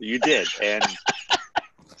 You did, and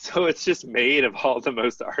so it's just made of all the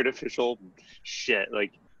most artificial shit.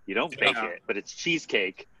 Like, you don't bake Yeah. it, but it's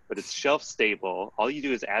cheesecake, but it's shelf stable. All you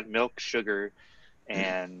do is add milk, sugar,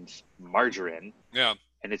 and margarine, Yeah.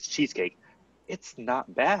 and it's cheesecake. It's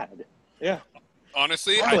not bad. Yeah.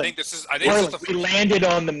 Honestly, I Harlan. think this is the We landed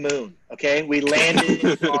on the moon, okay? We landed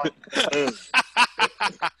on the moon.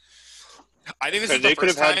 I think this is And the they could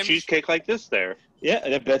have first had time. cheesecake like this there. Yeah,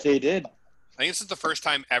 I bet they did. I think this is the first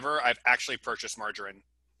time ever I've actually purchased margarine.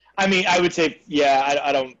 I mean, I would say, yeah,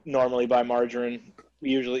 I don't normally buy margarine.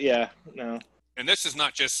 Usually, yeah, no. And this is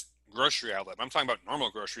not just grocery outlet. I'm talking about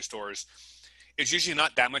normal grocery stores. It's usually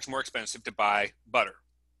not that much more expensive to buy butter.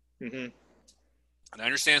 hmm And I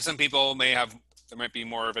understand some people there might be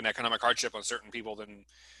more of an economic hardship on certain people than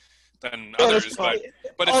others, but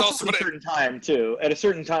it's also at a certain time too. At a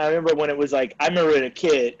certain time, I remember when it was like, I remember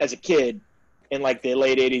as a kid, in like the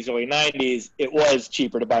late '80s, early '90s, it was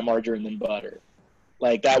cheaper to buy margarine than butter.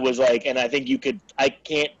 Like that was like, and I think you could. I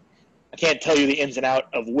can't tell you the ins and out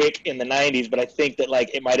of WIC in the '90s, but I think that like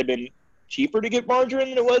it might have been cheaper to get margarine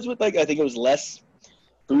than it was with like I think it was less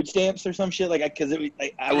food stamps or some shit like because it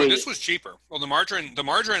like I was. this was cheaper. Well, the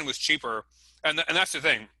margarine was cheaper, and that's the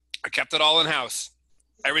thing. I kept it all in house.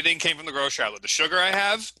 Everything came from the grocery outlet. The sugar I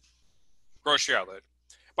have, grocery outlet.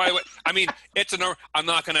 By the way, I mean I'm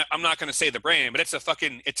not gonna say the brand, but it's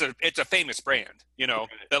a famous brand. You know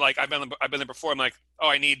that like I've been there before. I'm like, oh,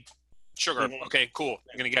 I need sugar. Mhm. Okay, cool.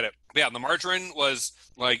 I'm gonna get it. But yeah, the margarine was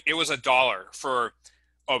like it was $1 for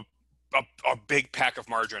a big pack of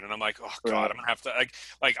margarine, and I'm like, oh god, Right. I'm gonna have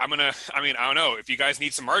to I mean, I don't know. If you guys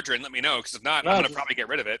need some margarine, let me know, because if not, I'm gonna probably get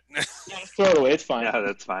rid of it. Just throw it away. It's fine. Yeah,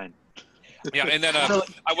 that's fine. Yeah, and then So-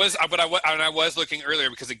 I was looking earlier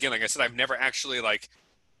because again, like I said, I've never actually like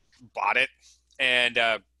bought it, and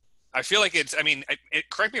I feel like it's. I mean,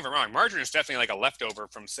 correct me if I'm wrong. Margarine is definitely like a leftover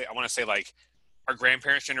from say I want to say like our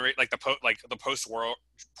grandparents' generation, like the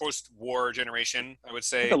post-war generation. I would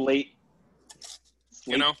say, It's a late.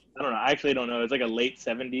 you know. I don't know. I actually don't know. It's like a late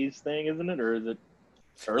 '70s thing, isn't it, or is it?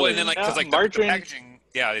 Well, and then like because like the margarine- packaging,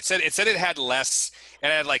 yeah, it said it had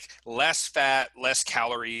like less fat, less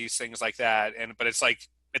calories, things like that, but it's like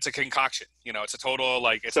it's a concoction. You know, it's a total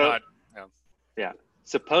like it's So- not.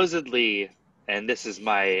 Supposedly, and this is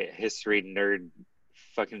my history nerd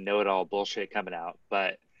fucking know-it-all bullshit coming out,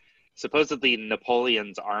 but supposedly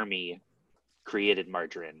Napoleon's army created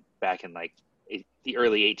margarine back in like the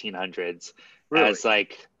early 1800s as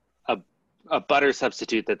like a butter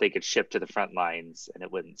substitute that they could ship to the front lines and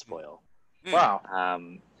it wouldn't spoil. Wow.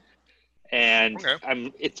 And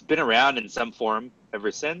Okay. it's been around in some form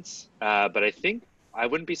ever since, but I think I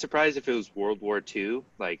wouldn't be surprised if it was World War II,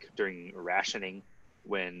 like during rationing,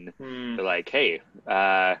 when they're like, hey,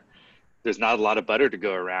 there's not a lot of butter to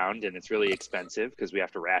go around and it's really expensive because we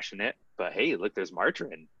have to ration it. But hey, look, there's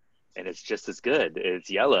margarine and it's just as good. It's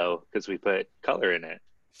yellow because we put color in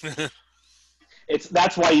it.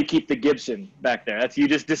 That's why you keep the Gibson back there. You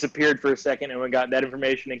just disappeared for a second and we got that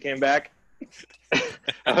information and came back.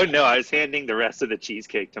 Oh no, I was handing the rest of the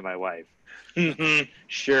cheesecake to my wife.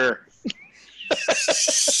 Sure.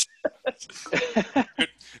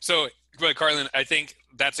 So, but Carlin, I think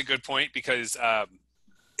that's a good point because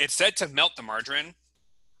it said to melt the margarine.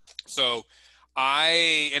 So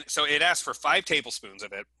so it asked for 5 tablespoons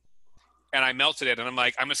of it, and I melted it, and I'm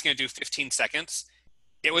like, I'm just gonna do 15 seconds.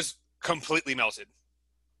 It was completely melted.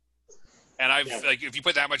 And like, if you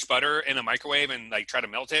put that much butter in a microwave and like try to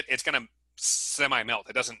melt it, it's gonna semi-melt.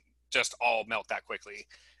 It doesn't just all melt that quickly.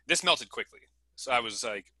 This melted quickly, so I was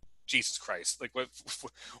like, Jesus Christ! Like,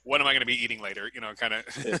 what am I gonna be eating later? You know, kind of.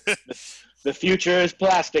 The future is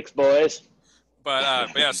plastics, boys. But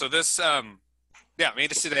yeah, so this made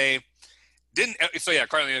this today.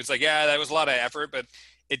 Carlin, it was like, yeah, that was a lot of effort, but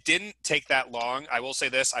it didn't take that long. I will say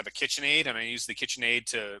this: I have a KitchenAid, and I use the KitchenAid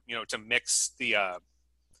to mix the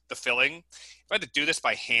the filling. If I had to do this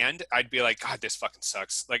by hand, I'd be like, God, this fucking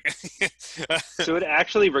sucks. Like, So it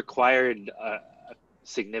actually required a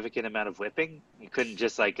significant amount of whipping. You couldn't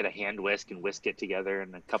just like get a hand whisk and whisk it together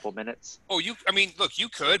in a couple minutes. oh, I mean, look, you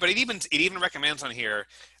could, but it even recommends on here,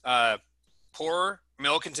 pour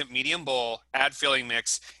milk into medium bowl, add filling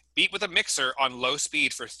mix, beat with a mixer on low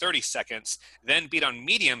speed for 30 seconds, then beat on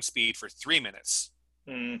medium speed for 3 minutes.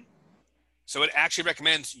 Mm. So it actually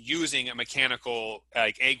recommends using a mechanical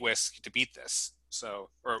like egg whisk to beat this. So,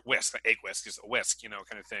 or whisk, egg whisk is a whisk,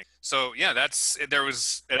 kind of thing. So yeah,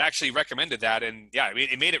 it actually recommended that. And yeah, I mean,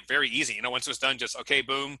 it made it very easy. Once it was done, just, okay,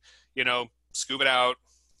 boom, scoop it out,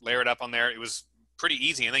 layer it up on there. It was pretty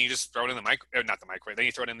easy. And then you just throw it in the not the microwave. Then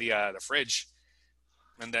you throw it in the fridge.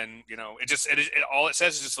 And then, all it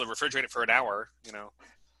says is just to refrigerate it for an hour,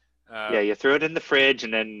 Yeah, you throw it in the fridge,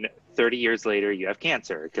 and then 30 years later, you have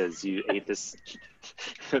cancer because you ate this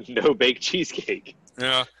no-bake cheesecake.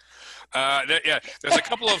 Yeah. There's a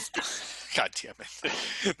couple of God damn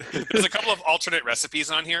it. There's a couple of alternate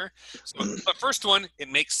recipes on here. So the first one, it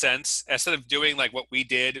makes sense. Instead of doing like what we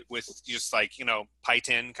did with just like, pie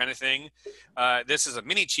tin kind of thing, this is a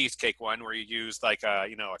mini cheesecake one where you use like a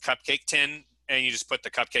cupcake tin, and you just put the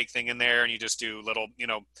cupcake thing in there, and you just do little,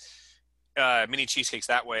 mini cheesecakes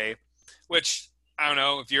that way, which I don't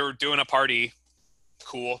know, if you're doing a party,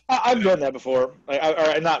 cool. I've done that before.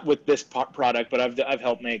 Or not with this product, but I've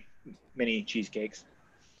helped make mini cheesecakes.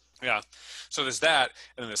 Yeah. So there's that,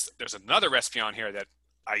 and then there's another recipe on here that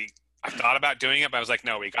I thought about doing it, but I was like,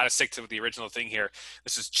 no, we got to stick to the original thing here.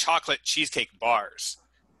 This is chocolate cheesecake bars.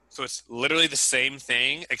 So it's literally the same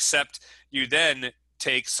thing, except you then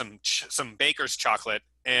take some baker's chocolate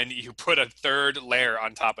and you put a third layer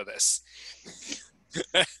on top of this,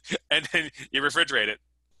 and then you refrigerate it.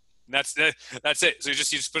 And that's it. So you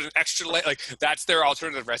just put an extra layer. Like, that's their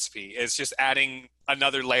alternative recipe. It's just adding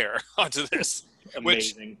another layer onto this.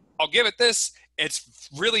 Amazing. Which I'll give it this. It's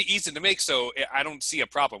really easy to make, so I don't see a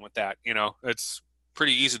problem with that. It's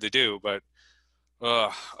pretty easy to do. But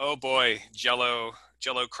oh boy, Jello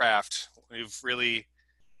Craft. We've really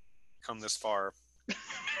come this far.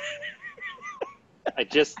 I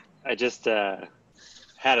just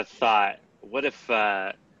had a thought. What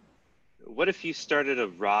if you started a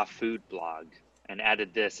raw food blog and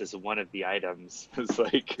added this as one of the items? It's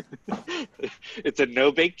like, it's a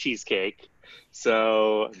no-bake cheesecake,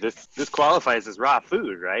 so this qualifies as raw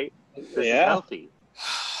food, right? This is healthy.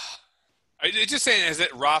 It's just saying, is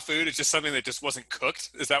it raw food? It's just something that just wasn't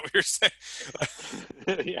cooked? Is that what you're saying?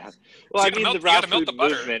 Yeah. Well, So the raw food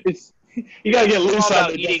movement. You gotta get loose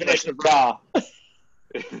on the definition of raw.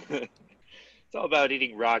 It's all about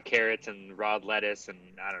eating raw carrots and raw lettuce and,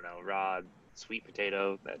 I don't know, raw sweet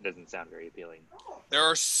potato. That doesn't sound very appealing. There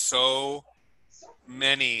are so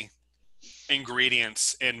many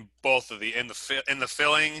ingredients in both of in the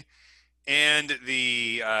filling and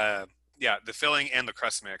the filling and the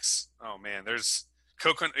crust mix. Oh man, there's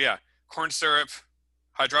corn syrup,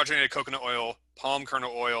 hydrogenated coconut oil, palm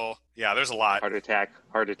kernel oil. Yeah, there's a lot. Heart attack.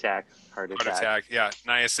 Yeah,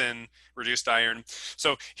 niacin, reduced iron.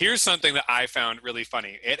 So here's something that I found really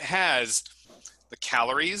funny. It has the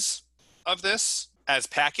calories of this as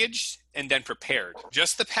packaged and then prepared.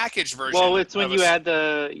 Just the packaged version. Well, it's when you add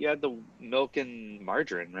the milk and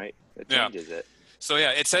margarine, right? That changes it. So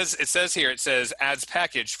yeah, it says here, adds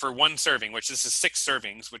packaged for one serving, which this is 6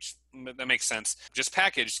 servings, which that makes sense. Just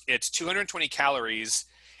packaged, it's 220 calories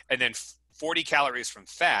and then 40 calories from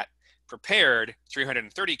fat. Prepared,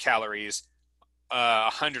 330 calories,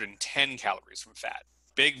 110 calories from fat.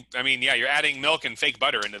 Big. I mean, yeah, you're adding milk and fake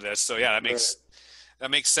butter into this, so yeah, that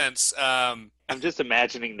makes sense. I'm just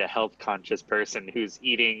imagining the health conscious person who's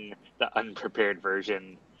eating the unprepared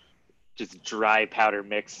version, just dry powder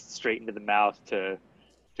mixed straight into the mouth to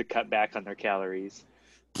cut back on their calories.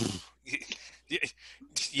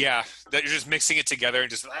 Yeah, that you're just mixing it together and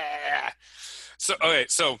just. So okay,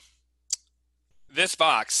 so this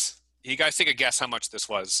box. You guys take a guess how much this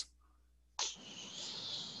was?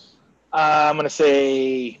 I'm gonna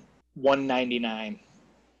say $1.99.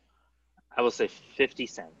 I will say 50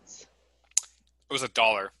 cents. It was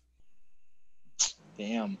 $1.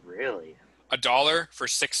 Damn. Really? $1 for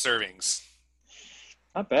 6 servings.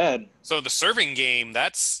 Not bad. So the serving game,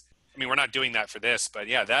 we're not doing that for this, but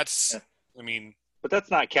yeah, that's, But that's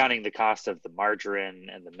not counting the cost of the margarine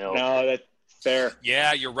and the milk. No, that's fair.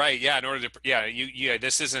 Yeah, you're right. Yeah, in order to,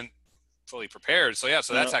 this isn't fully prepared. So yeah,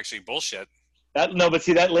 that's actually bullshit. But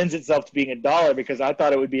see, that lends itself to being $1 because I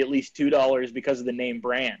thought it would be at least $2 because of the name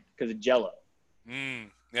brand, because of Jello.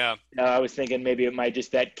 Yeah. I was thinking maybe it might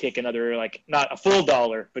just kick another, like, not a full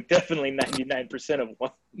dollar, but definitely 99% of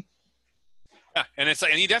one. Yeah, and it's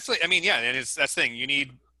like, and you definitely, I mean, yeah, and that's the thing. You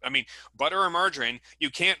need, I mean, butter or margarine. You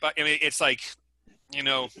can't buy. I mean, it's like, you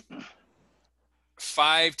know,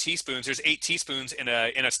 5 teaspoons. There's 8 teaspoons in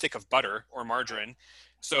a stick of butter or margarine.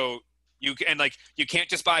 So you can't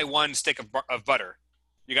just buy one stick of butter.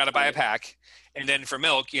 You got to buy a pack. And then for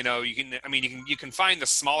milk, you know, you can find the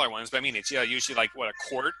smaller ones, but I mean, it's usually like what, a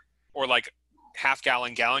quart or like half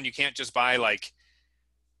gallon. You can't just buy like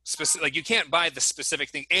specific, like you can't buy the specific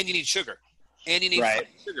thing, and you need sugar, and you need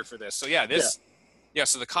sugar for this. So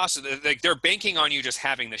so the cost of like they're banking on you just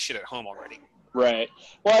having this shit at home already. Right.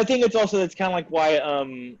 Well, I think that's kind of like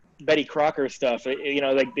why Betty Crocker stuff. You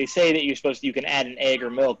know, like they say that you can add an egg or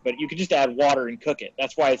milk, but you can just add water and cook it.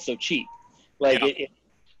 That's why it's so cheap. Like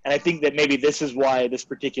and I think that maybe this is why this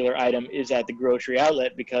particular item is at the grocery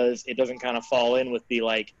outlet, because it doesn't kind of fall in with the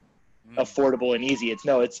like affordable and easy. It's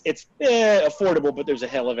affordable, but there's a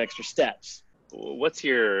hell of extra steps. What's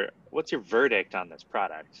your verdict on this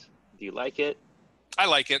product? Do you like it? I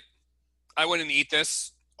like it. I wouldn't eat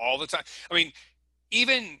this all the time. I mean,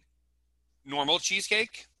 even normal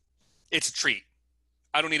cheesecake, it's a treat.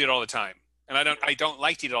 I don't eat it all the time, and I don't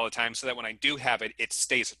like to eat it all the time, so that when I do have it, it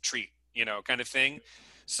stays a treat, you know, kind of thing.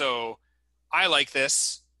 So I like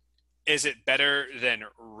this. Is it better than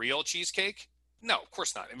real cheesecake? No, of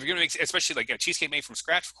course not. If you're gonna make, especially like a cheesecake made from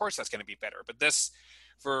scratch, of course that's going to be better. But this,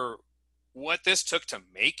 for what this took to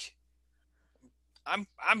make, I'm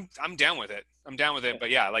down with it. I'm down with it.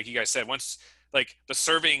 But yeah, like you guys said, once like the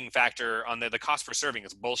serving factor on the cost per serving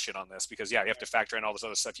is bullshit on this, because you have to factor in all this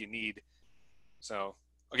other stuff you need. So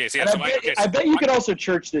okay, so yeah, I bet you could also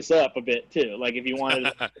church this up a bit too. Like if you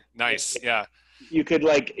wanted, nice, yeah. You could,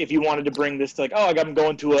 like, if you wanted to bring this to, like, I'm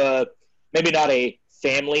going to maybe not a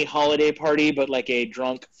family holiday party, but like a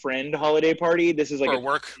drunk friend holiday party. This is like a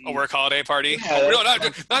work holiday party. Yeah, no,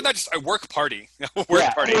 not just a work party.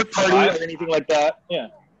 Party or anything like that. Yeah.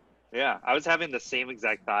 Yeah, I was having the same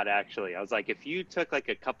exact thought actually. I was like, if you took like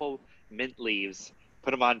a couple mint leaves, put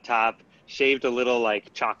them on top, shaved a little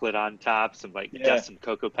like chocolate on top, dust some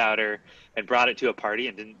cocoa powder, and brought it to a party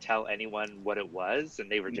and didn't tell anyone what it was, and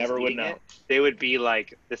they were just eating it, they would be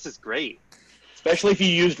like, "This is great." Especially if you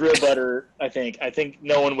used real butter, I think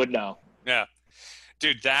no one would know. Yeah,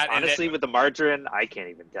 dude. That honestly, with the margarine, I can't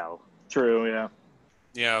even tell. True. Yeah.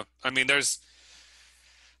 Yeah, I mean, there's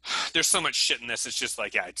so much shit in this. It's just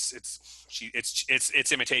like, yeah,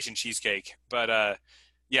 it's imitation cheesecake, but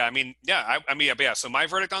yeah, I mean, yeah, yeah. So my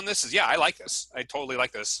verdict on this is, yeah, I like this. I totally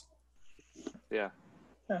like this. Yeah.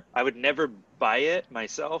 I would never buy it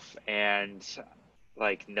myself, and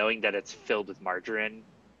like knowing that it's filled with margarine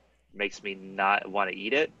makes me not want to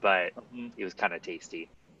eat it, but it was kind of tasty.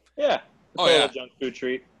 Yeah. It's a junk food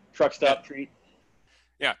treat, truck stop treat.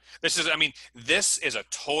 Yeah. This is a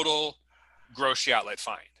total grocery outlet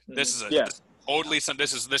find. This is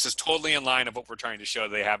this is totally in line of what we're trying to show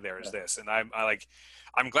they have there is this. And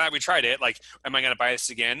I'm glad we tried it. Like, am I going to buy this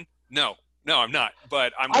again? No, I'm not.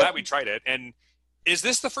 But I'm glad we tried it. And is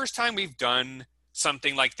this the first time we've done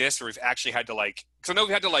something like this, where we've actually had to because I know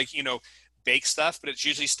we had to bake stuff, but it's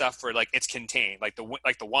usually stuff where it's contained, like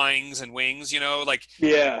the wings and wings,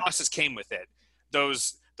 the process came with it.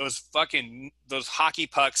 Those hockey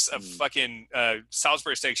pucks of fucking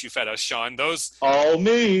Salisbury steaks you fed us, Sean. Those all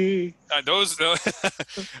me. Those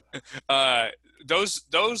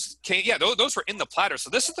came. Yeah, those were in the platter. So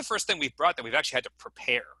this is the first thing we've brought that we've actually had to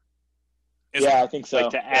prepare. I think so. Like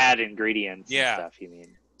to add ingredients and stuff, you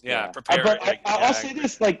mean? Yeah, prepare. I'll say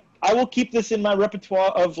this, I will keep this in my repertoire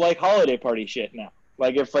of holiday party shit now.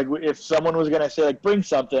 If someone was gonna say bring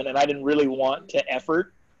something and I didn't really want to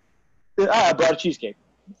effort, I brought a cheesecake.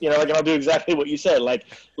 And I'll do exactly what you said,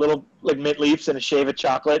 little mint leaves and a shave of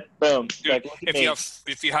chocolate. Boom. Dude,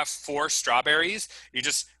 if you have 4 strawberries, you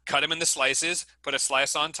just cut them into slices, put a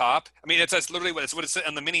slice on top. I mean, that's literally what it's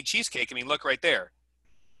on the mini cheesecake. I mean, look right there.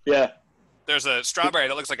 Yeah. There's a strawberry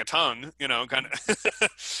that looks like a tongue, kind of.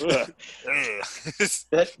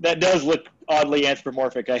 that does look oddly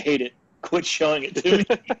anthropomorphic. I hate it. Quit showing it to me.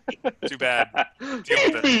 Too bad.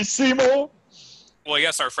 Deal with it. Seymour. Well,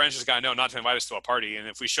 yes, our friends just gotta know not to invite us to a party, and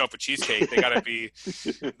if we show up with cheesecake, they gotta be.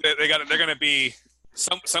 They're gonna be.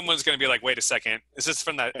 Someone's gonna be like, wait a second, is this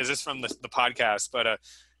from the podcast? But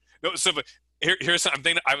here's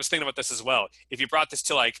something. I was thinking about this as well. If you brought this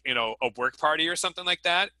to a work party or something like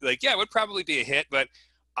that, it would probably be a hit. But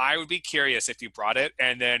I would be curious if you brought it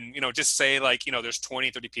and then just say there's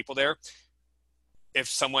 20, 30 people there. If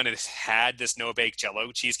someone has had this no-bake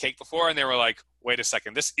Jell-O cheesecake before and they were like, wait a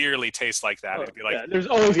second, this eerily tastes like that. It'd be like, there's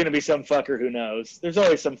always going to be some fucker who knows. There's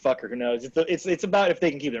always some fucker who knows. It's about if they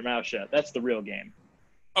can keep their mouth shut. That's the real game.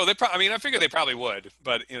 Oh, I figure they probably would,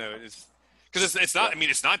 but because it's not. I mean,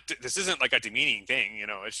 it's not. This isn't like a demeaning thing. You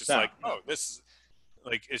know, it's just No. like, oh, this,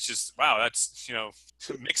 like, it's just wow. That's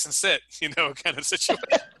mix and sit. Kind of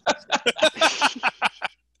situation.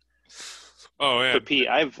 Oh man. But Pete,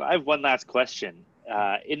 I've one last question.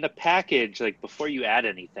 In the package, like before you add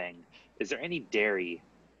anything, is there any dairy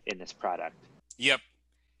in this product? Yep.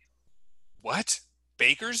 What?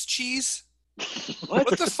 Baker's cheese? What?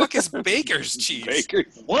 What the fuck is Baker's cheese?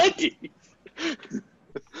 Baker's What? cheese.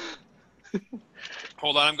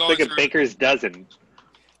 Hold on, I'm It's going like a through. baker's dozen.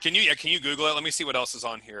 Can you Google it? Let me see what else is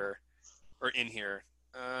on here or in here.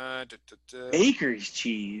 Baker's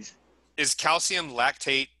cheese. Is calcium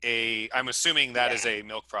lactate I'm assuming that is a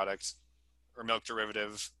milk product or milk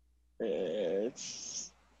derivative.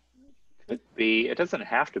 It's Could be. It doesn't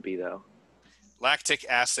have to be though. Lactic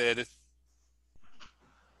acid.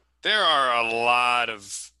 There are a lot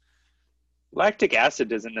of Lactic acid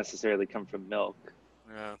doesn't necessarily come from milk.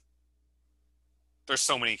 there's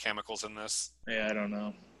so many chemicals in this. yeah, I don't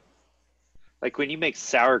know. Like when you make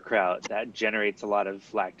sauerkraut, that generates a lot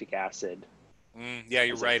of lactic acid. Yeah,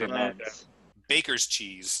 you're as it right. ferments. Baker's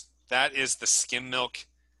cheese. That is the skim milk,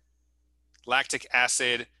 lactic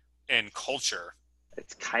acid, and culture.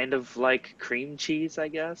 It's kind of like cream cheese, I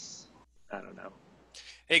guess. I don't know.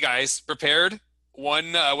 Hey guys, prepared?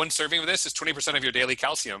 One serving of this is 20% of your daily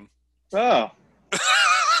calcium. Oh.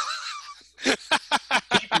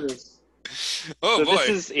 Oh So boy,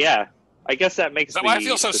 this is I guess that makes that why I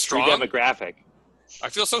feel so the true strong? demographic. I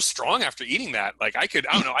feel so strong after eating that. Like I could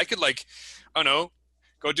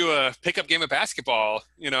go do a pickup game of basketball.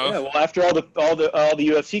 Yeah, well, after all the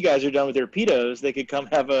UFC guys are done with their pedos, they could come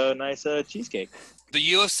have a nice cheesecake.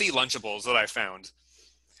 The UFC Lunchables that I found.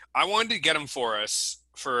 I wanted to get them for us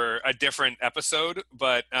for a different episode,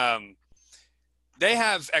 but they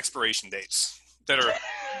have expiration dates that are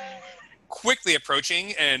quickly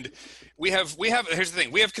approaching, and we have. Here's the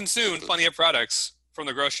thing: we have consumed plenty of products from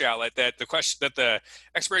the grocery outlet that the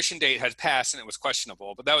expiration date had passed and it was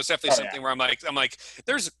questionable. But that was definitely something where I'm like,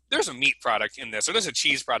 there's a meat product in this, or there's a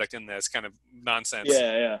cheese product in this kind of nonsense.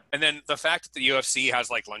 Yeah. And then the fact that the UFC has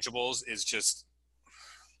like Lunchables is just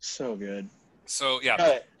So good. so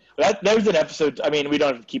yeah. There's an episode. I mean, we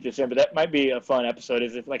don't have to keep this in, but that might be a fun episode.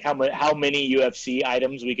 Is if like how many UFC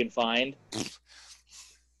items we can find.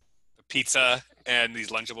 Pizza and these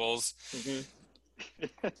Lunchables. Mm-hmm.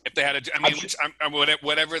 If they had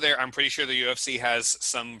whatever I'm pretty sure the UFC has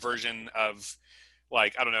some version of,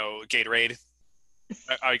 like, I don't know, Gatorade.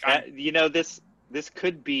 This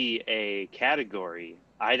could be a category: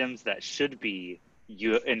 items that should be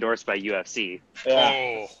endorsed by UFC.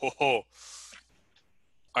 Yeah. Oh.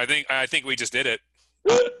 I think we just did it.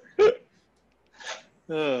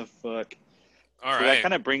 Oh fuck. All So right. that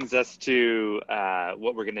kind of brings us to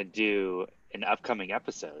what we're gonna do in upcoming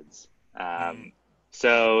episodes.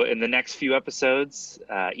 So in the next few episodes,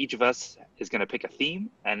 each of us is going to pick a theme,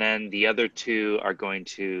 and then the other two are going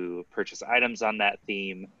to purchase items on that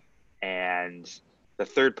theme, and the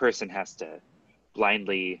third person has to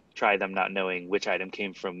blindly try them, not knowing which item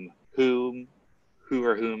came from who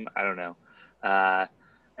or whom, I don't know,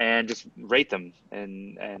 and just rate them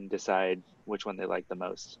and decide which one they like the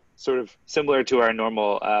most. Sort of similar to our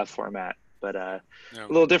normal format, but a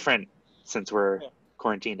little different since we're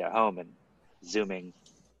quarantined at home and zooming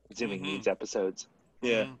needs episodes.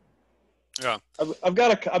 Yeah. Yeah. I've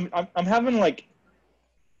got I'm having like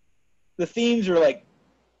the themes are like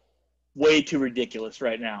way too ridiculous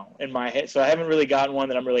right now in my head, so I haven't really gotten one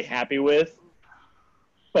that I'm really happy with.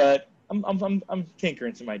 But I'm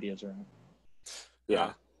tinkering some ideas around.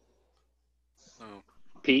 Yeah. Oh.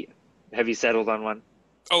 Pete, have you settled on one?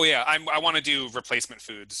 Oh yeah, I want to do replacement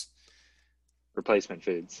foods. Replacement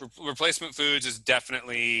foods. Replacement foods is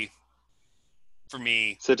definitely for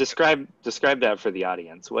me. So describe that for the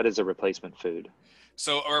audience. What is a replacement food?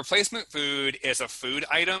 So a replacement food is a food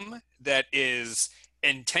item that is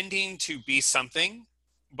intending to be something,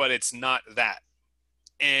 but it's not that.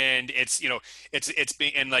 And it's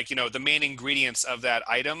being, and like, the main ingredients of that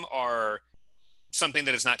item are something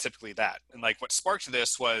that is not typically that. And like what sparked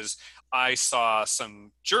this was I saw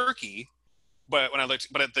some jerky, but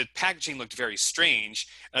the packaging looked very strange.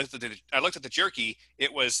 I looked at the jerky.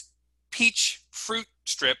 It was peach fruit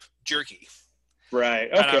strip jerky. Right.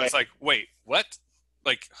 Okay. And I was like, wait, what?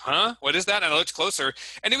 Like, huh? What is that? And I looked closer,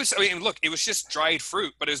 and it was just dried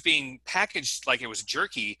fruit, but it was being packaged like it was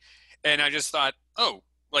jerky. And I just thought, oh,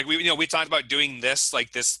 like we talked about doing this,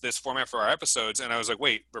 like this format for our episodes. And I was like,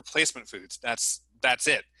 wait, replacement foods. That's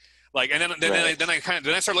it. Like, and then I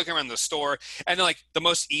started looking around the store, and then like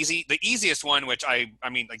the easiest one, which I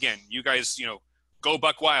mean, again, you guys, go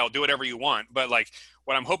buck wild, do whatever you want. But like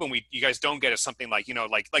what I'm hoping you guys don't get is something like,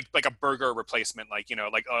 like a burger replacement, like a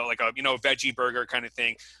veggie burger kind of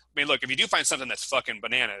thing. I mean, look, if you do find something that's fucking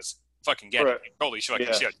bananas, fucking get it. Holy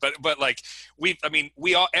fucking shit. But like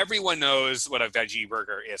everyone knows what a veggie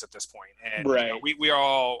burger is at this point. And we're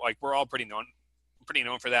all pretty known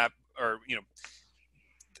for that, or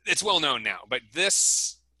it's well known now. But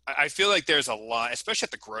this, I feel like there's a lot, especially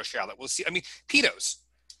at the grocery outlet. We'll see. I mean, Pitos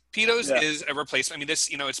is a replacement. I mean, this,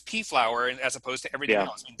 it's pea flour as opposed to everything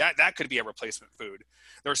else. I mean, that could be a replacement food.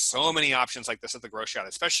 There's so many options like this at the grocery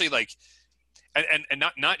outlet, especially like, and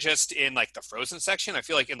not just in like the frozen section. I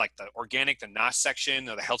feel like in like the organic, the NOS section,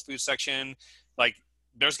 or the health food section, like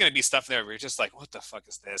there's going to be stuff there where you're just like, what the fuck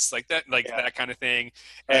is this? Like that, that kind of thing.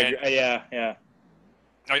 And I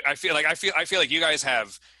feel like you guys are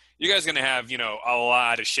going to have, a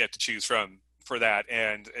lot of shit to choose from for that.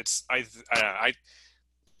 And it's, and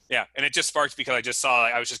it just sparked because I just saw,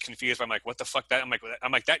 I was just confused. I'm like, what the fuck that? I'm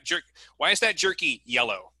like that jerk. Why is that jerky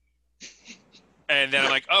yellow? And then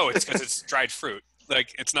I'm like, oh, it's because it's dried fruit.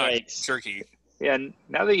 Like, it's not jerky. Yeah,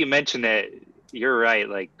 now that you mention it, you're right.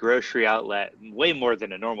 Like, grocery outlet, way more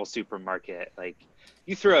than a normal supermarket. Like,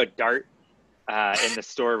 you throw a dart in the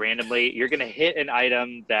store randomly, you're going to hit an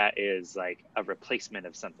item that is, like, a replacement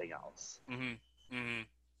of something else. Mm-hmm. Mm-hmm.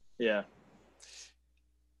 Yeah.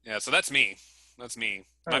 Yeah, so that's me.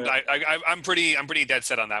 Right. I'm pretty dead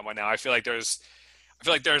set on that one now. I feel like there's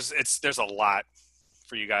a lot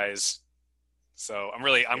for you guys. So I'm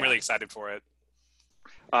really excited for it.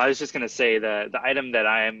 I was just going to say the item that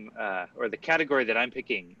or the category that I'm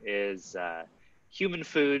picking is human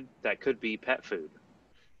food that could be pet food.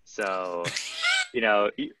 So,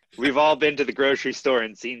 we've all been to the grocery store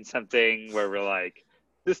and seen something where we're like,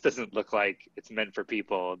 this doesn't look like it's meant for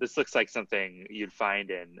people. This looks like something you'd find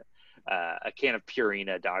in a can of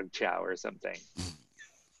Purina dog chow or something.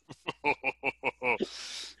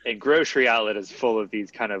 And grocery outlet is full of these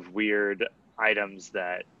kind of weird items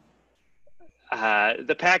that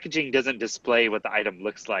the packaging doesn't display what the item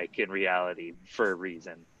looks like in reality for a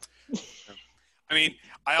reason. I mean,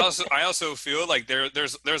 I also feel like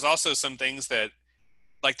there's also some things that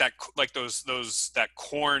that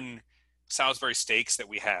corn Salisbury steaks that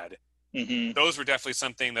we had. Mm-hmm. Those were definitely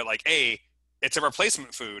something that like A, it's a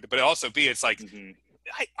replacement food, but also B, it's like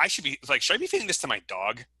should I be feeding this to my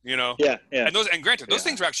dog? Yeah. And granted, those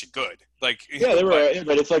things were actually good. Like they were,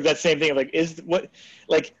 but it's like that same thing. Like, is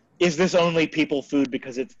this only people food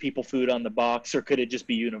because it's people food on the box, or could it just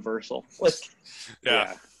be universal? Like,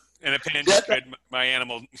 yeah. In a pinch, could my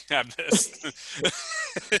animal have this?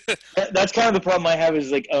 That's kind of the problem I have.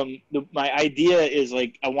 Is like my idea is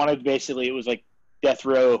like I wanted basically it was like death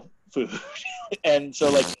row food, and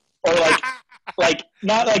so like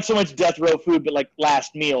not like so much death row food, but like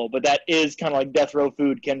last meal. But that is kind of like death row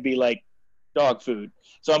food can be like dog food.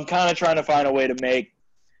 So I'm kind of trying to find a way to make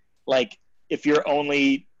like if your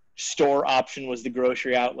only store option was the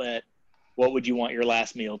grocery outlet, what would you want your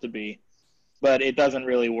last meal to be? But it doesn't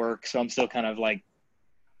really work, so I'm still kind of like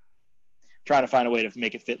trying to find a way to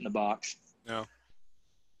make it fit in the box. No.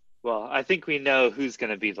 Well, I think we know who's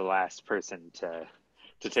going to be the last person to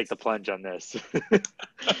take the plunge on this.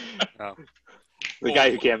 Oh. The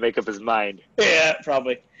guy who can't make up his mind. Yeah,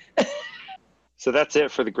 probably. So that's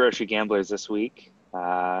it for the Grocery Gamblers this week.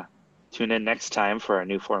 Tune in next time for our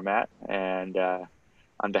new format. And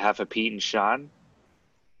on behalf of Pete and Sean,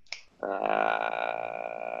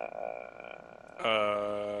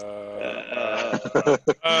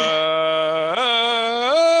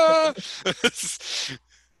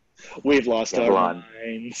 we've lost our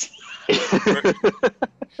minds.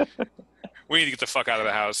 We need to get the fuck out of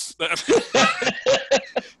the house.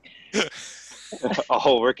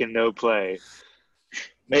 All work and no play.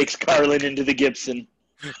 Makes Carlin into the Gibson.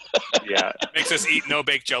 Yeah. Makes us eat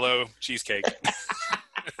no-bake Jell-O cheesecake.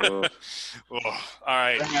 Oh. Oh, all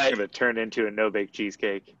right. It's going to turn into a no-bake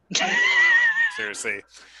cheesecake. Seriously.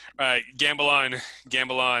 All right. Gamble on.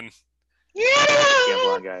 Gamble on. Yeah!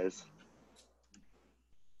 Gamble on, guys.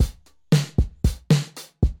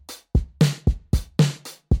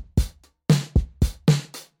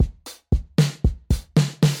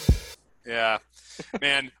 Yeah,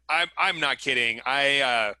 man, I'm not kidding.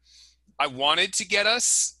 I wanted to get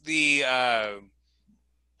us the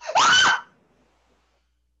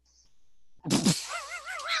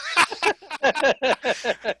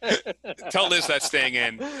tell Liz that's staying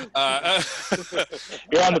in. You're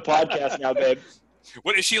on the podcast now, babe.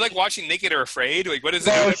 What is she like watching Naked or Afraid? Like, what is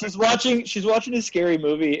No, it? she's watching a scary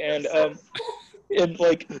movie, and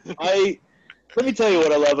like let me tell you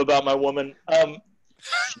what I love about my woman.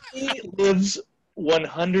 She lives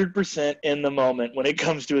 100% in the moment when it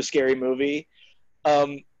comes to a scary movie.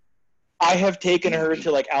 I have taken her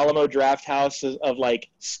to like Alamo Draft House of like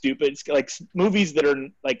stupid, like movies that are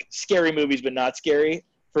like scary movies but not scary.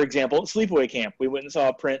 For example, Sleepaway Camp. We went and saw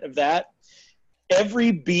a print of that.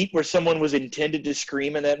 Every beat where someone was intended to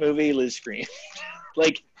scream in that movie, Liz screamed.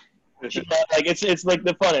 like it's like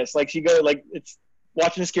the funnest. Like it's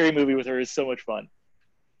watching a scary movie with her is so much fun.